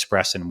ever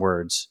express in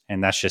words.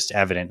 And that's just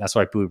evident. That's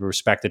why we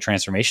respect the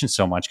transformation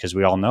so much, because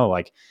we all know,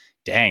 like,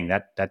 dang,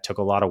 that took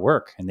a lot of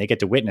work, and they get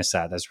to witness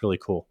that. That's really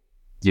cool.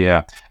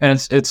 Yeah.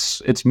 And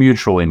it's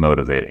mutually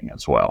motivating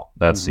as well.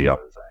 That's the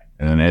other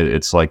thing. And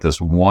it's like this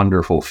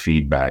wonderful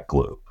feedback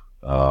loop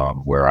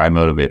where I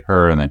motivate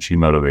her and then she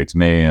motivates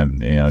me,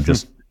 and,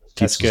 just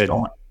keeps us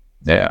going.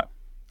 Yeah.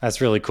 That's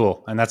really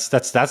cool. And that's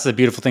the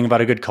beautiful thing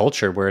about a good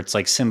culture, where it's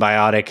like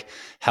symbiotic,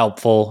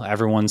 helpful.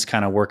 Everyone's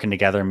kind of working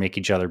together and make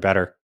each other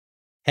better.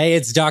 Hey,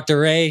 it's Dr.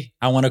 Ray.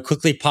 I want to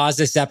quickly pause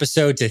this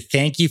episode to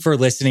thank you for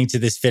listening to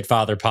this Fit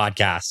Father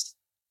podcast.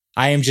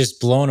 I am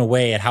just blown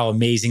away at how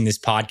amazing this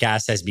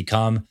podcast has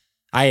become.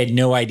 I had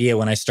no idea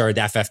when I started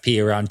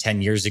FFP around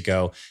 10 years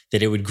ago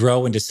that it would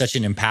grow into such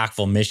an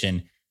impactful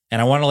mission. And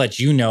I want to let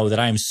you know that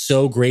I am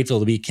so grateful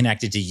to be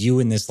connected to you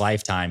in this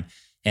lifetime.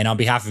 And on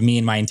behalf of me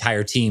and my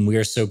entire team, we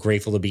are so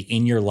grateful to be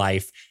in your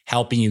life,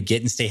 helping you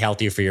get and stay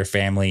healthier for your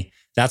family.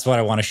 That's what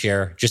I want to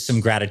share. Just some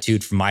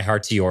gratitude from my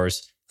heart to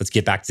yours. Let's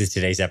get back to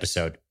today's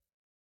episode.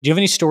 Do you have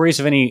any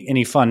stories of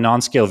any fun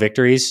non-scale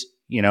victories,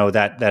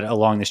 that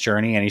along this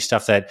journey? Any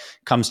stuff that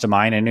comes to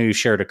mind? I know you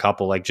shared a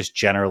couple, like just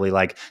generally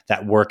like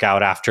that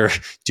workout after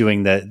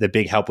doing the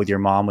big help with your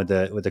mom with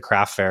the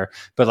craft fair,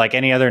 but like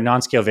any other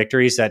non-scale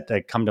victories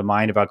that come to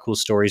mind about cool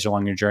stories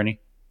along your journey?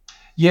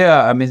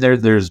 Yeah, I mean,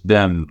 there's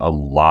been a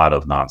lot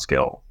of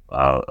non-scale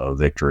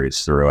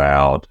victories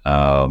throughout.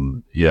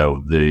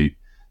 The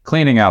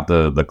cleaning out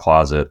the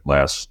closet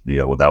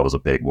that was a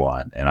big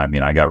one. And I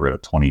mean, I got rid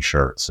of 20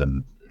 shirts,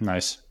 and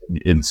Nice.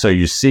 so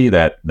you see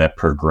that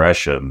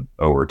progression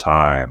over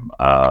time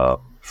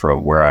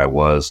from where I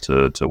was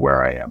to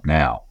where I am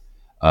now.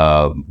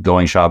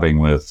 Going shopping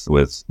with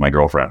my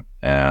girlfriend,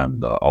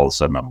 and all of a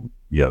sudden I'm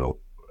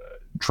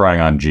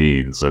trying on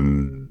jeans,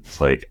 and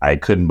it's like I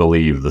couldn't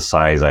believe the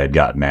size I had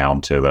gotten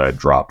down to, that I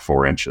dropped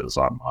 4 inches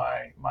on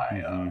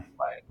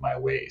my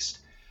waist.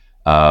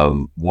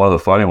 One of the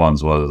funny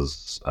ones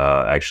was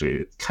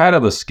actually kind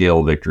of a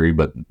scale victory,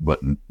 but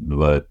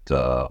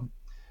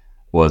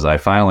was I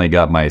finally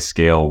got my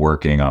scale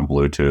working on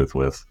Bluetooth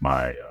with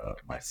my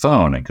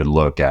phone, and could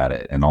look at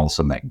it, and all of a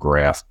sudden that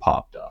graph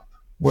popped up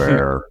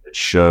where it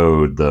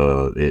showed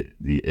it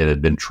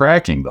had been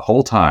tracking the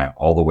whole time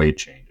all the weight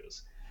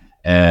changes,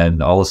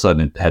 and all of a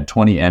sudden it had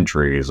 20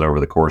 entries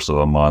over the course of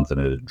a month, and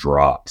it had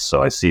dropped.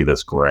 So I see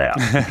this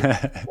graph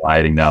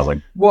sliding down. I was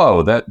like,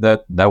 whoa,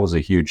 that was a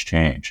huge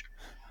change.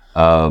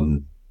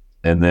 And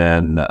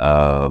then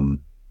I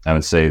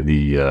would say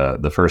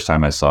the first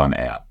time I saw an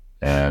ad,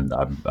 and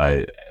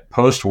I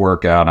post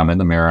workout, I'm in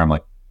the mirror, I'm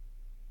like,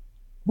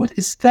 what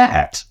is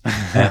that?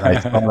 And I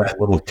saw that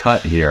little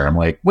cut here. I'm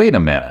like, wait a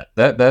minute,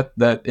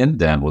 that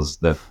indent was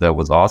that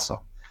was awesome.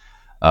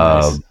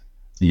 Nice.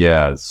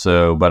 Yeah.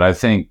 So, but I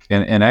think,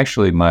 and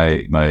actually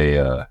my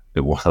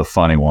one of the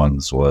funny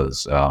ones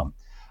was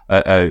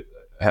I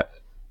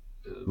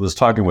was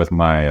talking with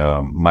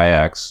my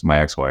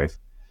ex-wife,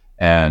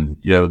 and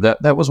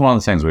that was one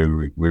of the things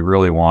we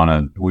really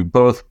wanted. We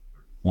both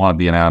want to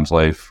be in Adam's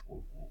life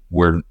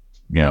where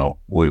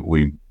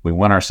we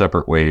went our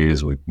separate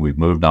ways. We've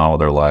moved on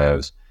with our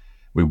lives.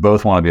 We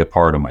both want to be a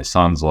part of my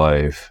son's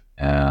life,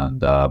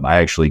 and I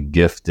actually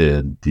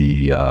gifted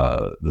the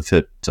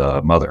Fit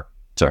Mother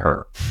to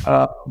her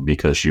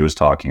because she was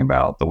talking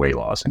about the weight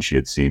loss, and she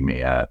had seen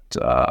me at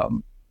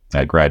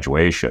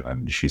graduation,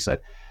 and she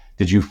said,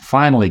 "Did you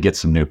finally get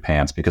some new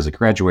pants? Because at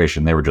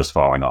graduation they were just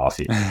falling off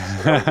you."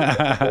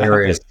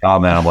 Hilarious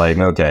comment. I'm like,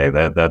 okay,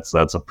 that's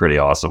a pretty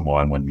awesome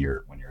one when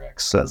your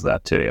ex says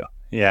that to you.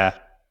 Yeah,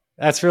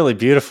 that's really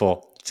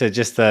beautiful. To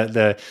just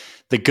the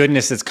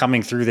goodness that's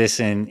coming through this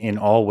in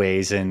all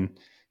ways, and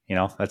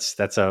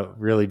that's a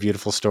really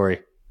beautiful story.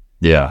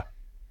 Yeah.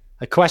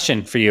 A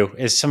question for you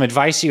is some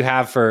advice you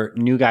have for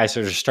new guys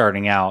that are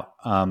starting out.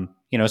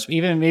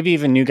 Maybe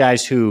even new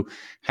guys who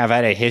have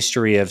had a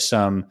history of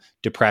some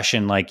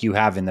depression like you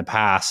have in the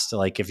past.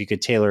 Like if you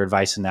could tailor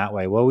advice in that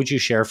way, what would you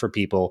share for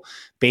people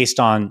based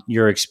on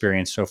your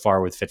experience so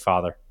far with Fit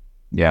Father?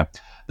 Yeah.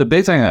 The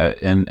big thing,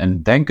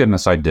 and thank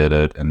goodness I did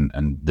it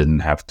and didn't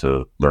have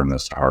to learn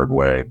this the hard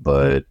way,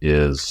 but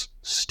is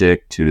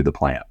stick to the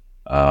plan.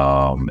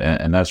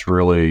 And that's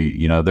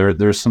really,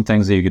 there's some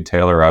things that you could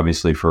tailor,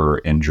 obviously, for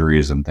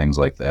injuries and things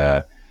like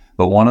that.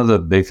 But one of the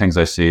big things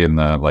I see in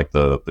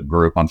the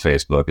group on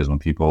Facebook is when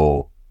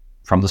people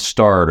from the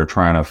start are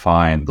trying to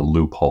find the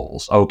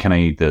loopholes. Oh, can I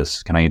eat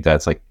this? Can I eat that?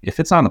 It's like, if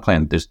it's on the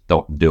plan, just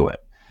don't do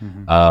it.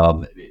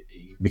 Mm-hmm.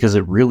 Because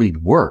it really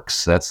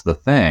works. That's the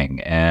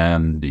thing.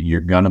 And you're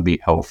going to be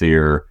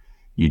healthier.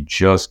 You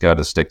just got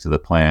to stick to the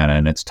plan.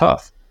 And it's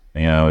tough.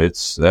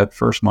 It's that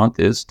first month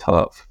is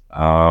tough.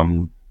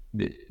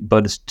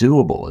 But it's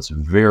doable. It's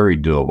very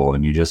doable.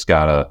 And you just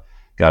gotta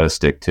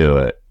stick to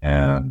it.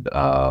 And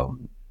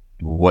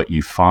what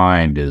you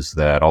find is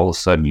that all of a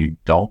sudden you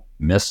don't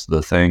miss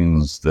the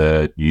things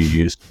that you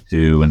used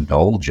to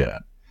indulge in.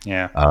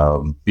 Yeah.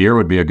 Beer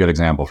would be a good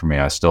example for me.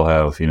 I still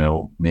have,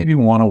 maybe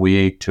 1 a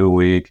week, 2 a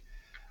week,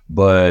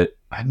 but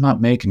I'm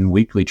not making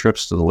weekly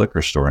trips to the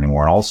liquor store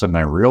anymore. And all of a sudden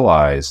I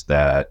realized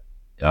that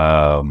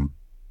a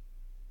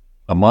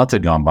month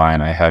had gone by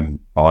and I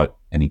hadn't bought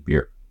any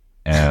beer.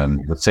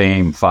 And the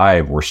same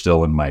 5 were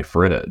still in my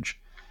fridge.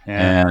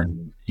 Yeah.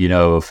 And,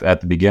 if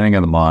at the beginning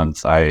of the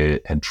month, I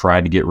had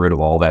tried to get rid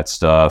of all that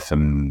stuff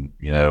and,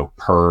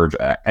 purge,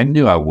 I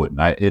knew I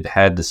wouldn't. It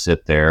had to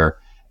sit there,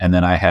 and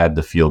then I had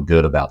to feel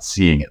good about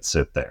seeing it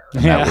sit there.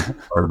 And that was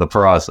part of the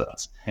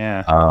process.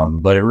 Yeah.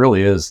 But it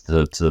really is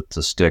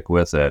to stick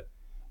with it.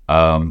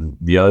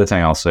 The other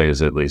thing I'll say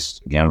is, at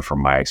least, again,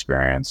 from my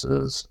experience,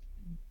 is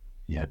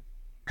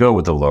go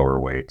with the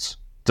lower weights.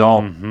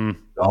 Don't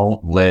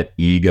let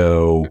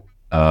ego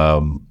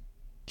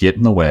get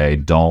in the way.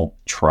 Don't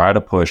try to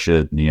push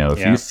it.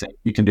 If you think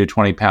you can do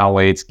 20-pound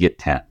weights, get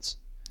 10s.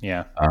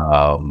 Yeah.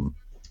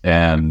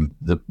 And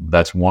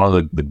that's one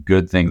of the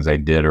good things I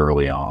did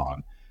early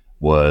on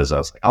was I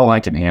was like, oh, I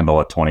can handle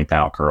a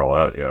 20-pound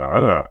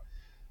curl.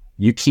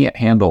 You can't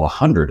handle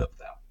 100 of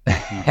them.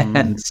 Mm-hmm.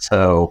 And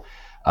so,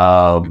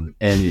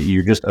 and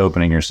you're just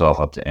opening yourself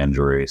up to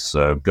injury.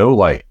 So go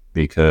light,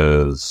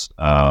 because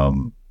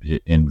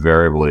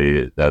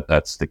invariably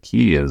that's the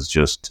key, is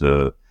just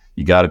to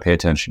you got to pay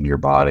attention to your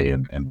body,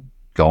 and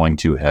going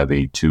too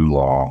heavy, too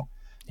long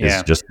is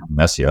Yeah. just going to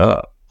mess you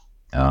up.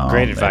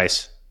 Great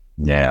advice.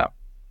 Yeah.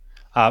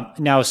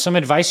 Now, some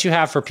advice you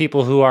have for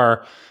people who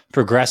are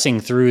progressing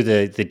through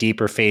the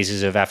deeper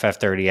phases of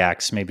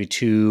FF30X, maybe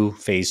 2,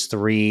 phase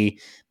 3,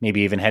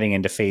 maybe even heading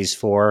into phase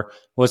 4.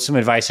 What's some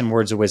advice and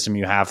words of wisdom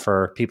you have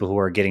for people who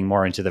are getting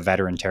more into the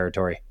veteran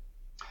territory?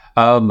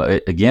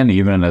 Again,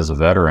 even as a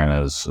veteran,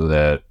 is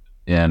that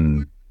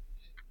in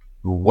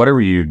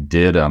whatever you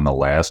did on the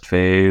last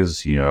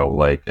phase,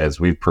 like as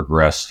we've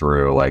progressed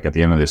through, like at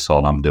the end of the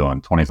assault, I'm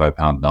doing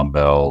 25-pound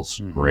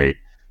dumbbells. Great.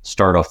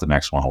 Start off the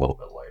next one a little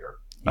bit later.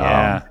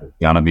 Yeah. It's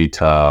gonna be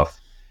tough,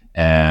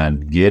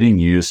 and getting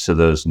used to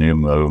those new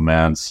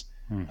movements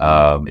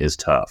is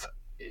tough.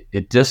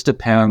 It just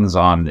depends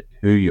on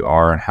who you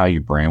are and how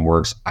your brain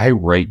works. I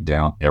write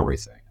down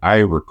everything. I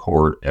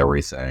record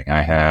everything.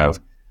 I have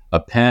a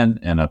pen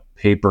and a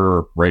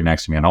paper right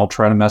next to me, and I'll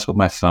try to mess with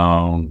my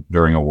phone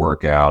during a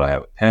workout. I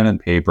have a pen and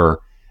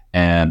paper,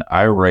 and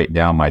I write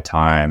down my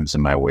times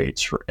and my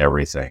weights for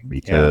everything,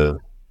 because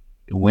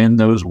when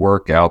those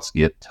workouts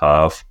get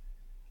tough,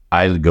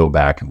 I go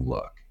back and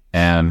look.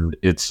 And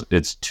it's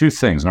two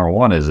things. Number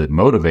one is it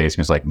motivates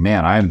me. It's like,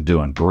 man, I'm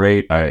doing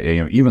great.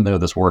 Even though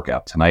this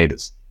workout tonight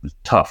is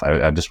tough,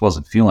 I just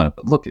wasn't feeling it.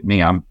 But look at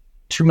me, I'm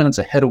 2 minutes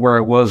ahead of where I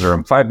was, or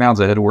I'm 5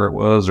 pounds ahead of where it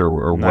was,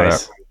 or Nice.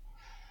 whatever.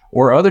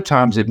 Or other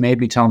times it may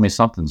be telling me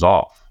something's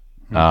off.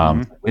 Wait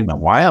a minute,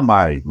 why am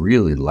I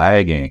really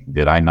lagging?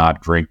 Did I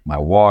not drink my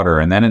water?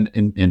 And then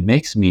it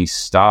makes me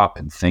stop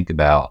and think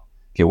about,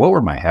 okay, what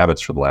were my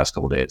habits for the last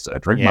couple of days? Did I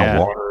drink my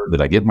water?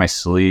 Did I get my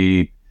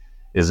sleep?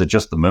 Is it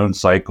just the moon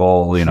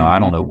cycle? I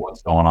don't know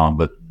what's going on,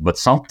 but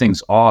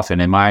something's off.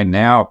 And am I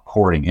now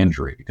courting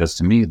injury? Because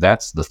to me,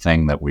 that's the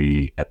thing that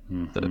we,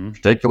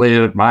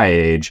 particularly at my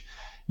age,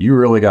 you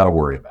really got to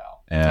worry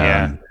about.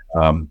 And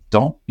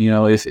don't,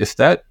 if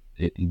that,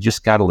 you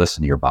just got to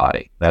listen to your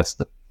body. That's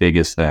the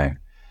biggest thing.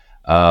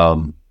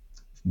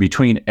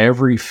 Between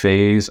every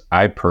phase,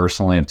 I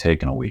personally have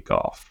taken a week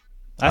off.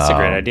 That's a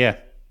great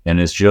idea. And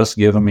it's just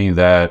given me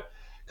that,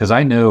 because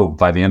I know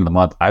by the end of the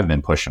month, I've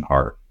been pushing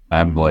hard.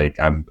 I'm like,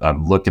 I'm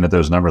looking at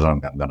those numbers. I'm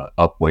going to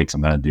up weights.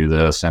 I'm going to do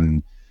this.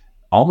 And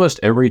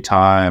almost every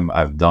time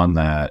I've done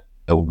that,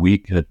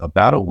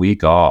 about a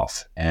week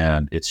off.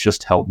 And it's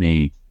just helped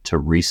me to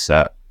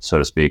reset, so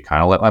to speak,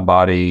 kind of let my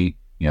body,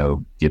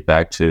 get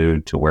back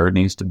to where it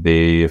needs to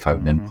be. If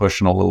I've been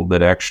pushing a little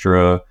bit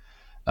extra,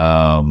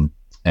 and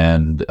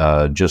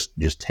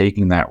just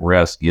taking that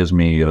rest gives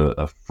me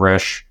a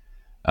fresh,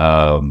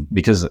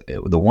 because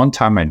the one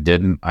time I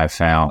didn't, I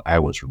found I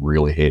was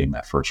really hating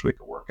that first week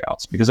of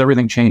workouts, because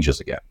everything changes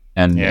again.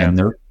 And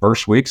their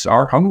first weeks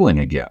are humbling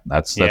again.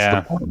 That's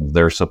the point.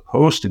 They're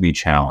supposed to be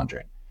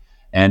challenging.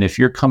 And if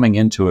you're coming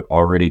into it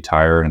already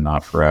tired and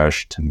not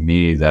fresh, to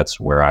me, that's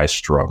where I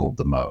struggled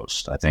the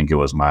most. I think it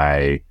was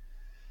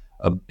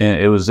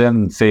it was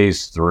in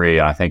phase 3.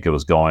 I think it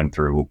was going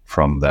through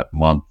from that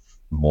month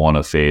 1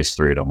 of phase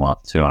 3 to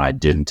month 2, and I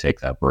didn't take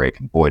that break.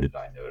 And boy, did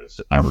I notice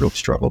it. I really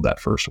struggled that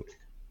first week.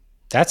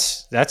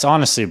 That's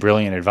honestly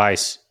brilliant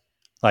advice.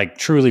 Like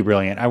truly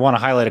brilliant. I want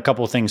to highlight a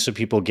couple of things so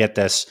people get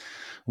this.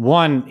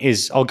 One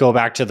is, I'll go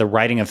back to the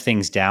writing of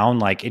things down.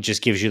 Like it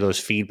just gives you those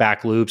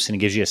feedback loops, and it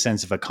gives you a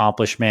sense of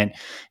accomplishment,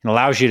 and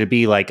allows you to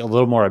be like a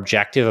little more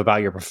objective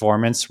about your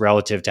performance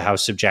relative to how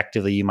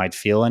subjectively you might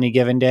feel any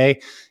given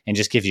day, and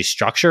just gives you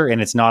structure. And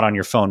it's not on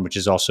your phone, which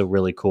is also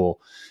really cool.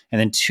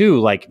 And then 2,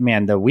 like,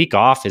 man, the week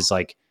off is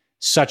like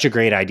such a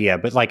great idea.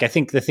 But like, I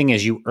think the thing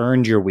is, you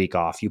earned your week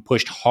off. You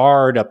pushed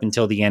hard up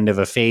until the end of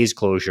a phase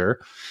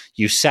closure.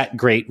 You set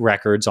great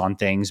records on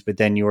things, but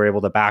then you were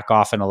able to back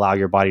off and allow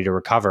your body to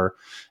recover.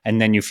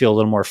 And then you feel a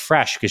little more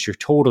fresh, because you're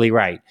totally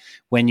right.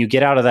 When you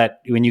get out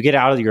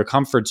of your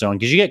comfort zone,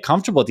 because you get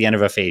comfortable at the end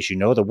of a phase, the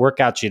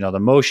workouts, the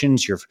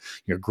motions,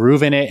 you're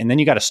grooving it. And then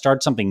you got to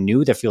start something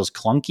new that feels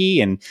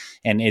clunky. And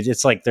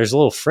it's like, there's a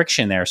little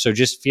friction there. So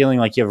just feeling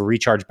like you have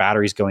recharged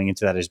batteries going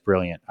into that is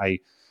brilliant. I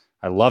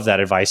love that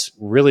advice.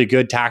 Really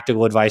good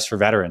tactical advice for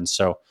veterans.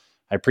 So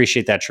I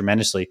appreciate that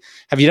tremendously.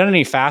 Have you done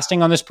any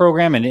fasting on this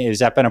program? And has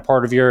that been a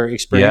part of your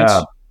experience?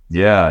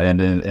 Yeah.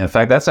 And in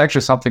fact, that's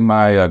actually something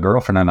my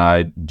girlfriend and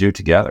I do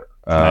together.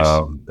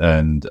 Nice.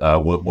 And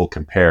we'll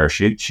compare.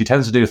 She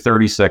tends to do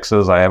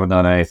 36s. I haven't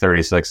done any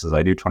 36s.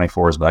 I do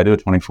 24s, but I do a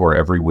 24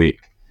 every week.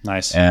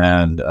 Nice.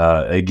 And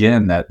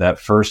again, that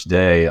first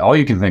day, all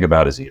you can think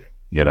about is eating.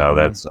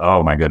 That's,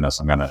 oh my goodness,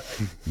 I'm gonna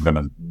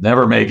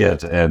never make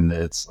it. And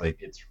it's like,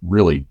 it's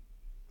really,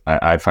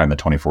 I find the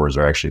 24s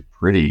are actually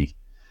pretty,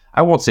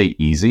 I won't say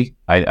easy.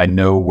 I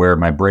know where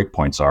my break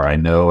points are. I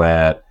know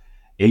at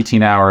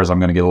 18 hours, I'm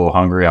going to get a little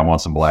hungry. I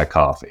want some black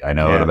coffee. I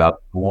know at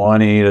about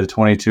 20 to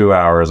 22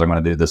 hours, I'm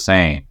going to do the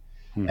same.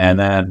 And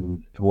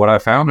then what I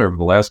found over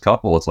the last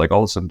couple, it's like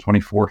all of a sudden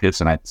 24 hits,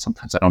 and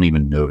sometimes I don't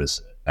even notice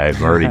it.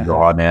 I've already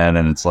gone in,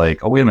 and it's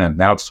like, oh, wait a minute,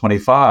 now it's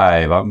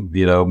 25.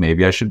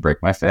 Maybe I should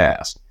break my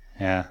fast.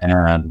 Yeah.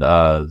 And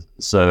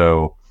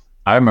so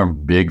I'm a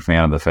big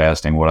fan of the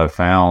fasting. What I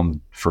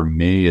found for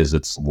me is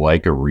it's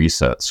like a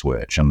reset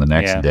switch. And the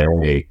next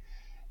day,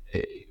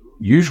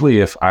 usually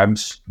if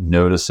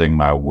noticing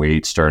my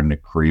weight starting to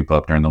creep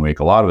up during the week,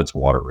 a lot of it's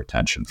water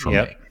retention for me,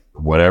 Yep.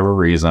 for whatever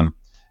reason.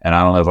 And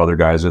I don't know if other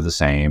guys are the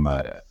same,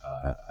 but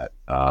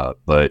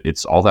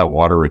it's all that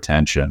water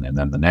retention. And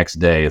then the next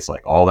day, it's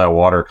like all that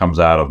water comes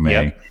out of me.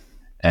 Yep.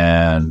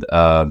 And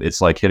it's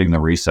like hitting the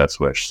reset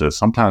switch. So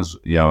sometimes,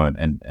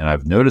 and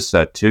I've noticed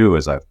that too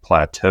as I've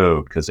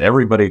plateaued, because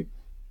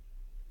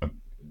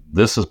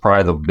this is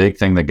probably the big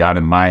thing that got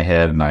in my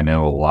head, and I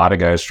know a lot of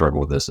guys struggle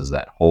with this, is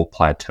that whole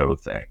plateau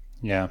thing.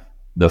 Yeah.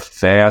 The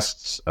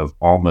fasts have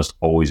almost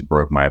always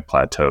broke my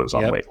plateaus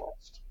on weight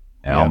loss,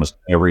 and almost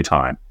every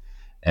time.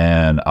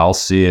 And I'll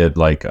see it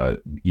like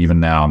even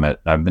now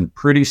I've been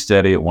pretty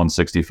steady at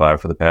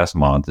 165 for the past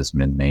month. It's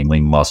been mainly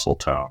muscle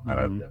tone that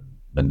I've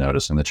been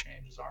noticing the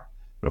changes are.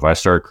 But if I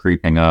start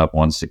creeping up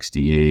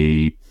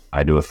 168,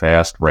 I do a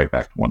fast right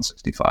back to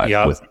 165.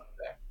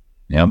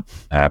 Yep,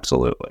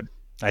 absolutely.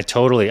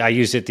 I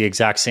use it the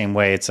exact same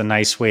way. It's a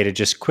nice way to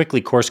just quickly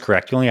course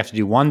correct. You only have to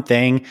do one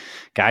thing,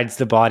 guides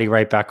the body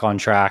right back on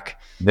track.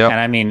 Yep. And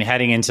I mean,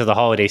 heading into the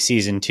holiday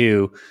season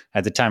too,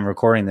 at the time of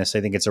recording this, I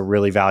think it's a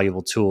really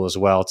valuable tool as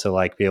well to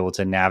like be able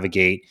to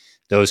navigate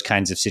those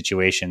kinds of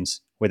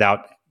situations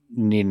without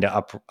needing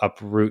to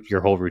uproot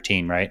your whole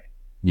routine, right?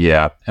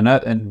 Yeah.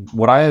 And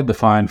what I had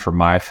defined for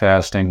my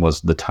fasting was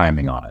the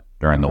timing on it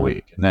during the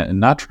week, and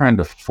not trying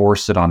to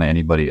force it on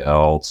anybody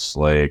else.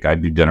 Like I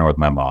do dinner with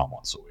my mom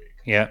once a week.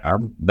 Yeah.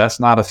 That's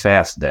not a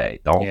fast day.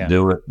 Don't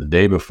do it the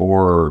day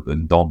before,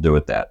 and don't do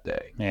it that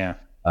day. Yeah.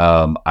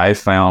 I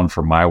found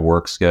for my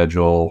work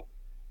schedule,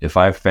 if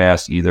I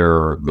fast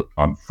either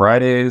on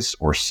Fridays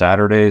or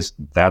Saturdays,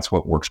 that's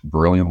what works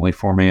brilliantly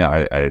for me.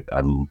 I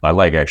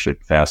like actually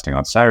fasting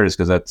on Saturdays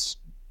because that's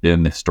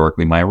been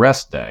historically my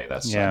rest day. I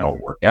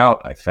don't work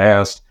out. I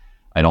fast.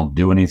 I don't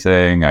do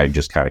anything. I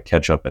just kind of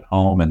catch up at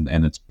home,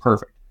 and it's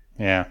perfect.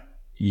 Yeah.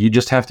 You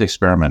just have to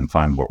experiment and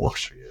find what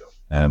works for you.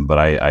 But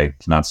I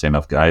cannot say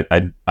enough.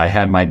 I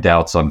had my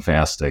doubts on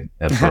fasting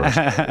at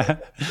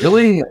first.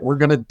 Really, we're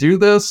gonna do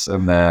this,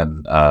 and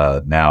then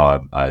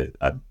now I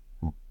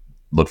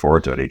look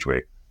forward to it each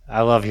week.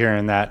 I love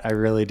hearing that. I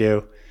really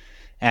do.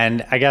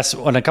 And I guess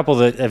on a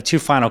couple of two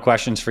final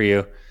questions for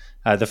you.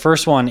 The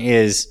first one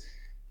is,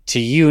 to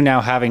you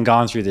now having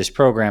gone through this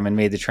program and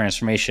made the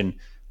transformation,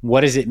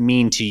 what does it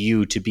mean to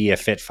you to be a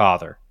fit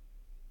father?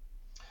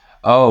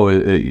 Oh,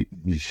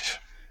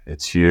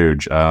 it's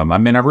huge. I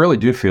mean, I really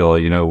do feel,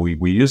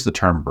 we use the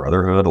term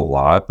brotherhood a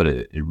lot, but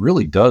it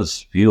really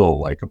does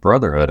feel like a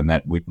brotherhood, and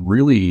that we've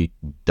really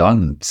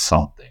done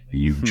something.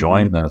 You've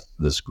joined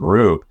this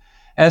group.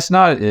 And it's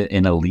not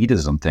an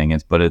elitism thing,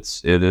 but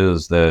it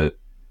is that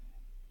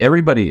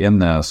everybody in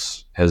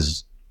this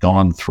has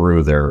gone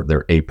through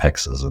their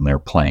apexes and their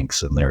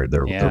planks and their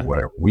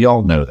whatever. We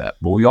all know that,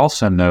 but we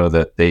also know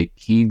that they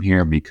came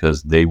here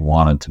because they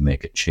wanted to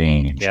make a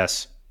change.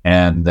 Yes.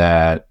 And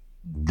that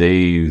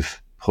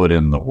they've put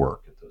in the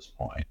work at this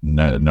point.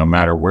 No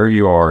matter where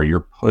you are, you're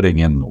putting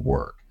in the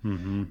work.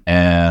 Mm-hmm.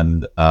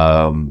 And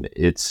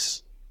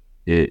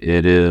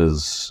it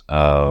is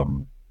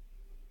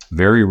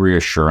very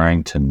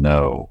reassuring to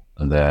know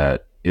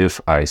that if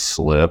I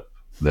slip,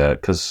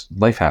 that because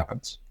life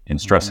happens and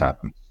stress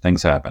happens,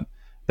 things happen,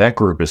 that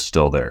group is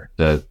still there.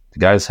 The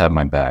guys have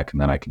my back, and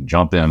then I can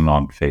jump in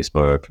on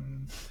Facebook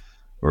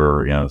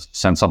or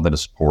send something to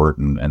support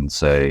and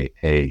say,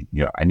 hey,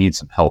 I need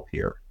some help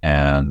here,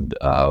 and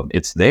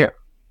it's there.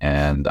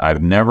 And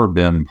I've never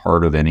been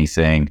part of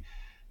anything.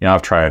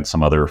 I've tried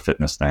some other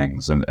fitness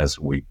things, and as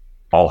we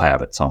all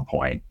have at some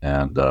point,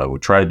 and we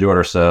try to do it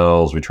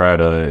ourselves. We try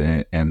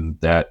to, and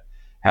that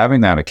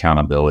having that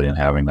accountability and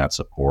having that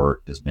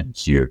support has been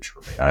huge for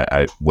me.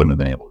 I wouldn't have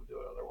been able to do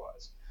it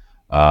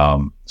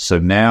otherwise. So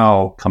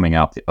now coming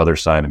out the other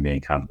side and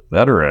being kind of the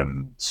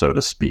veteran, so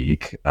to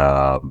speak,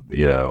 or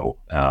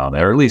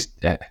at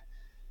least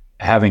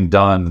having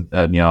done,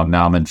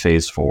 now I'm in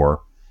phase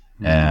 4,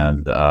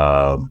 and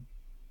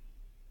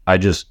I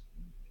just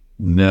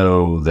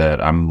know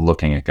that I'm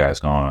looking at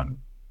guys going,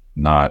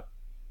 not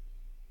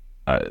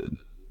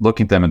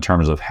looking at them in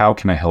terms of how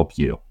can I help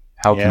you?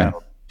 How can I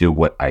do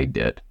what I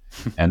did?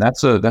 And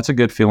that's a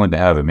good feeling to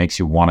have. It makes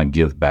you want to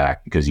give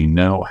back because you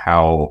know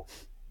how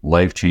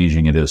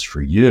life-changing it is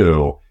for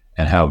you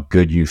and how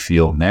good you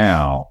feel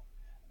now,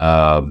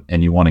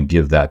 and you want to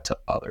give that to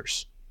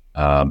others,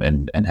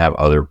 and have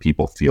other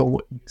people feel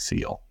what you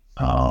feel.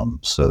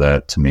 So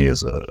that to me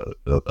is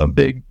a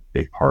big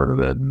part of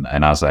it.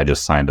 And also, I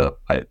just signed up.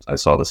 I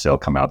saw the sale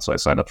come out, so I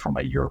signed up for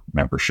my year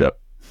membership.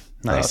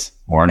 Nice.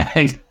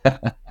 Morning.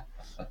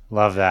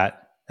 Love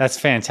that. That's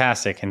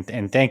fantastic.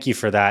 And thank you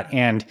for that.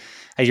 And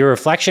your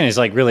reflection is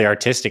like really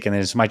artistic, and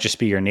this might just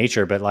be your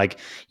nature, but like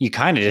you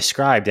kind of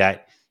described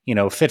that,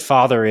 Fit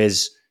Father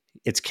it's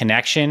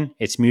connection,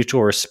 it's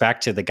mutual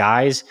respect to the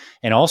guys.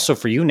 And also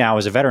for you now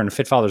as a veteran,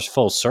 Fit Father's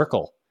full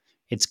circle.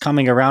 It's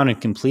coming around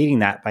and completing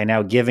that by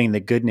now giving the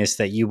goodness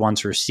that you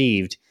once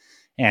received.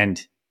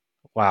 And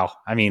wow,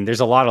 I mean, there's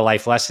a lot of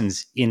life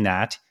lessons in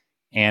that.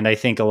 And I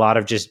think a lot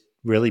of just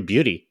really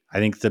beauty. I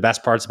think the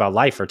best parts about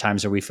life are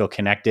times where we feel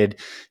connected,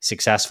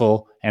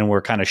 successful, and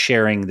we're kind of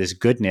sharing this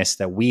goodness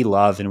that we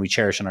love and we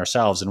cherish in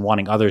ourselves and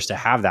wanting others to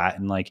have that.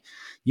 And like,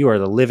 you are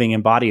the living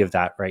embody of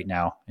that right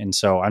now. And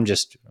so I'm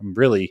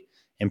really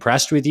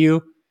impressed with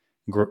you,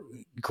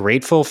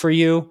 grateful for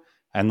you.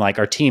 And like,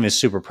 our team is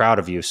super proud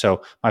of you.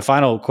 So my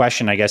final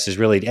question, I guess, is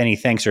really any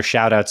thanks or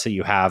shout outs that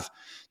you have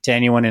to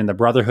anyone in the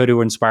brotherhood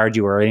who inspired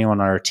you, or anyone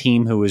on our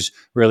team who was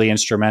really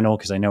instrumental.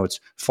 Cause I know it's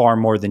far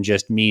more than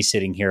just me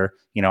sitting here.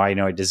 I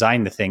know I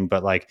designed the thing,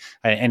 but like,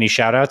 any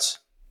shout outs?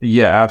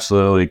 Yeah,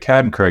 absolutely.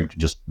 Kat and Craig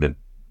just been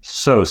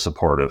so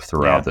supportive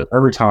throughout it.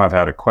 Every time I've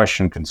had a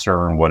question,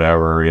 concern,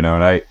 whatever,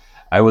 and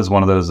I was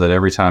one of those that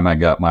every time I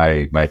got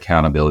my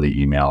accountability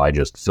email, I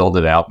just filled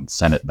it out and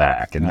sent it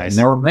back. And, nice. And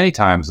there were many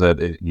times that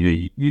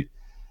you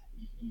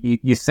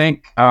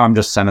think, oh, I'm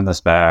just sending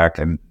this back,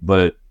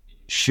 but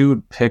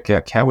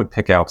Kat would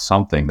pick out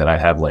something that I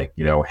had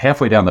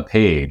halfway down the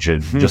page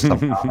and just a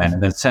comment,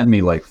 and then send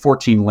me like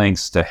 14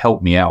 links to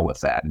help me out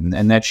with that.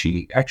 And that's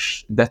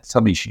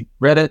somebody, she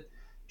read it.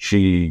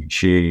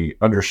 She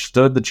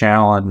understood the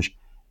challenge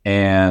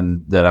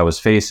and that I was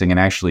facing and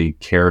actually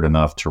cared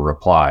enough to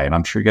reply. And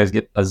I'm sure you guys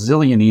get a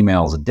zillion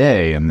emails a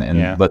day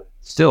but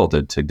still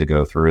to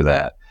go through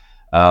that.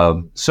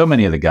 So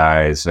many of the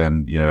guys,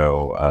 and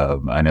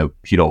I know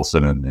Pete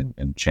Olson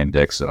and Shane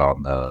Dixon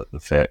on the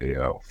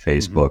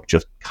Facebook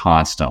just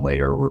constantly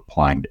are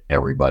replying to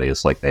everybody.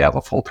 It's like they have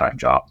a full-time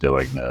job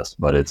doing this,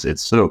 but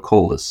it's so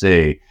cool to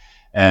see.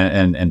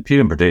 And Pete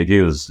in particular,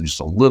 he was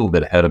just a little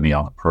bit ahead of me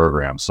on the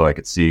program, so I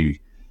could see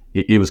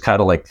it was kind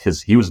of like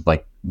he was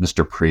like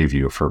Mr.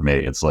 Preview for me.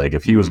 It's like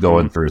if he was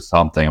going through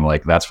something, I'm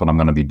like, that's what I'm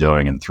going to be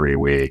doing in 3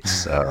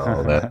 weeks.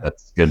 So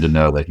that's good to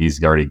know that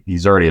he's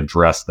already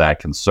addressed that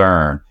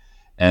concern.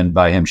 And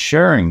by him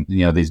sharing,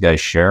 these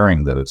guys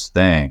sharing those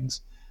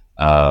things,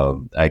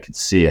 I could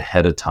see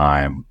ahead of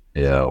time,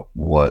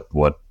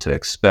 what to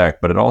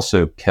expect. But it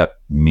also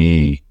kept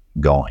me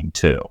going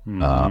too.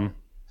 That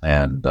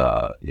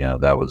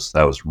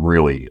was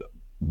really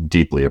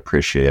deeply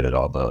appreciated,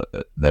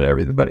 that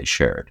everybody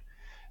shared.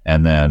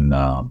 And then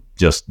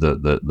just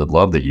the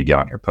love that you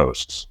got on your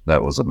posts,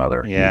 that was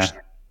another huge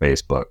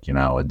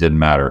Facebook. It didn't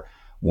matter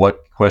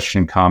what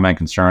question, comment,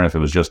 concern. If it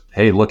was just,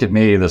 hey, look at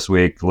me this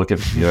week, look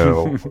at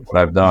what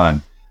I've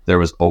done, there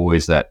was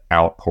always that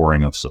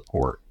outpouring of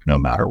support, no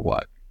matter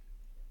what.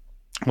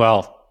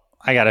 Well,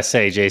 I gotta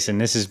say, Jason,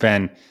 this has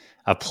been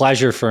a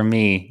pleasure for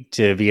me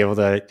to be able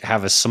to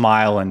have a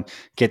smile and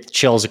get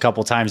chills a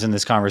couple times in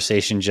this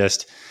conversation,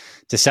 just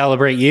to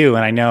celebrate you.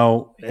 And I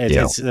know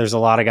there's a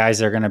lot of guys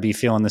that are going to be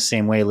feeling the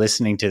same way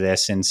listening to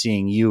this and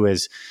seeing you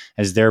as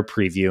their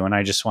preview. And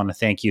I just want to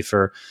thank you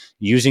for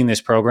using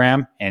this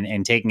program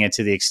and taking it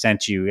to the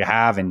extent you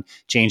have and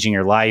changing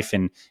your life.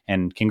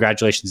 And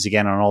congratulations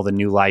again on all the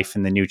new life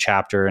and the new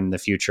chapter and the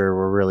future.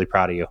 We're really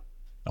proud of you.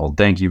 Well,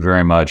 thank you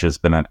very much. It's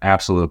been an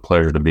absolute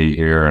pleasure to be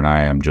here, and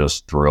I am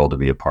just thrilled to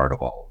be a part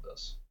of all of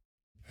this.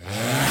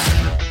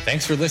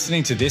 Thanks for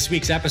listening to this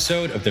week's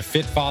episode of the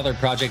Fit Father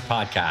Project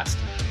podcast.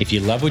 If you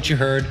love what you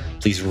heard,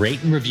 please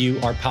rate and review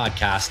our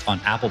podcast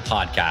on Apple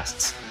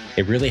Podcasts.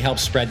 It really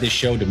helps spread this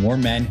show to more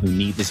men who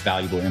need this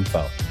valuable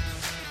info.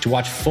 To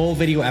watch full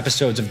video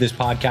episodes of this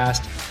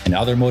podcast and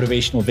other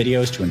motivational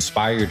videos to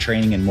inspire your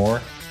training and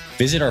more,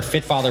 visit our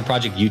Fit Father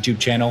Project YouTube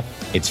channel.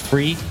 It's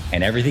free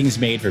and everything's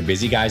made for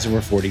busy guys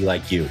over 40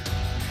 like you.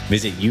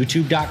 Visit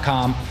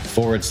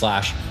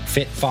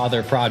youtube.com/Fit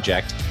Father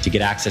Project to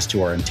get access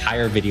to our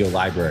entire video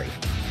library.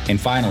 And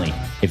finally,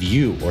 if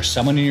you or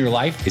someone in your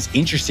life is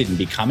interested in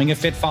becoming a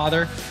fit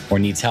father or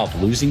needs help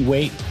losing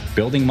weight,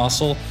 building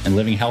muscle, and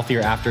living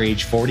healthier after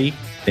age 40,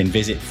 then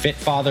visit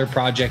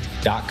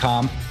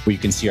fitfatherproject.com, where you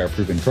can see our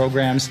proven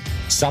programs,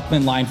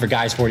 supplement line for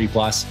guys 40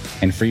 plus,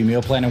 and free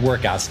meal plan and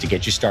workouts to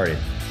get you started.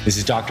 This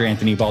is Dr.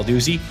 Anthony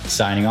Balduzzi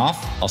signing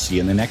off. I'll see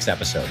you in the next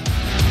episode.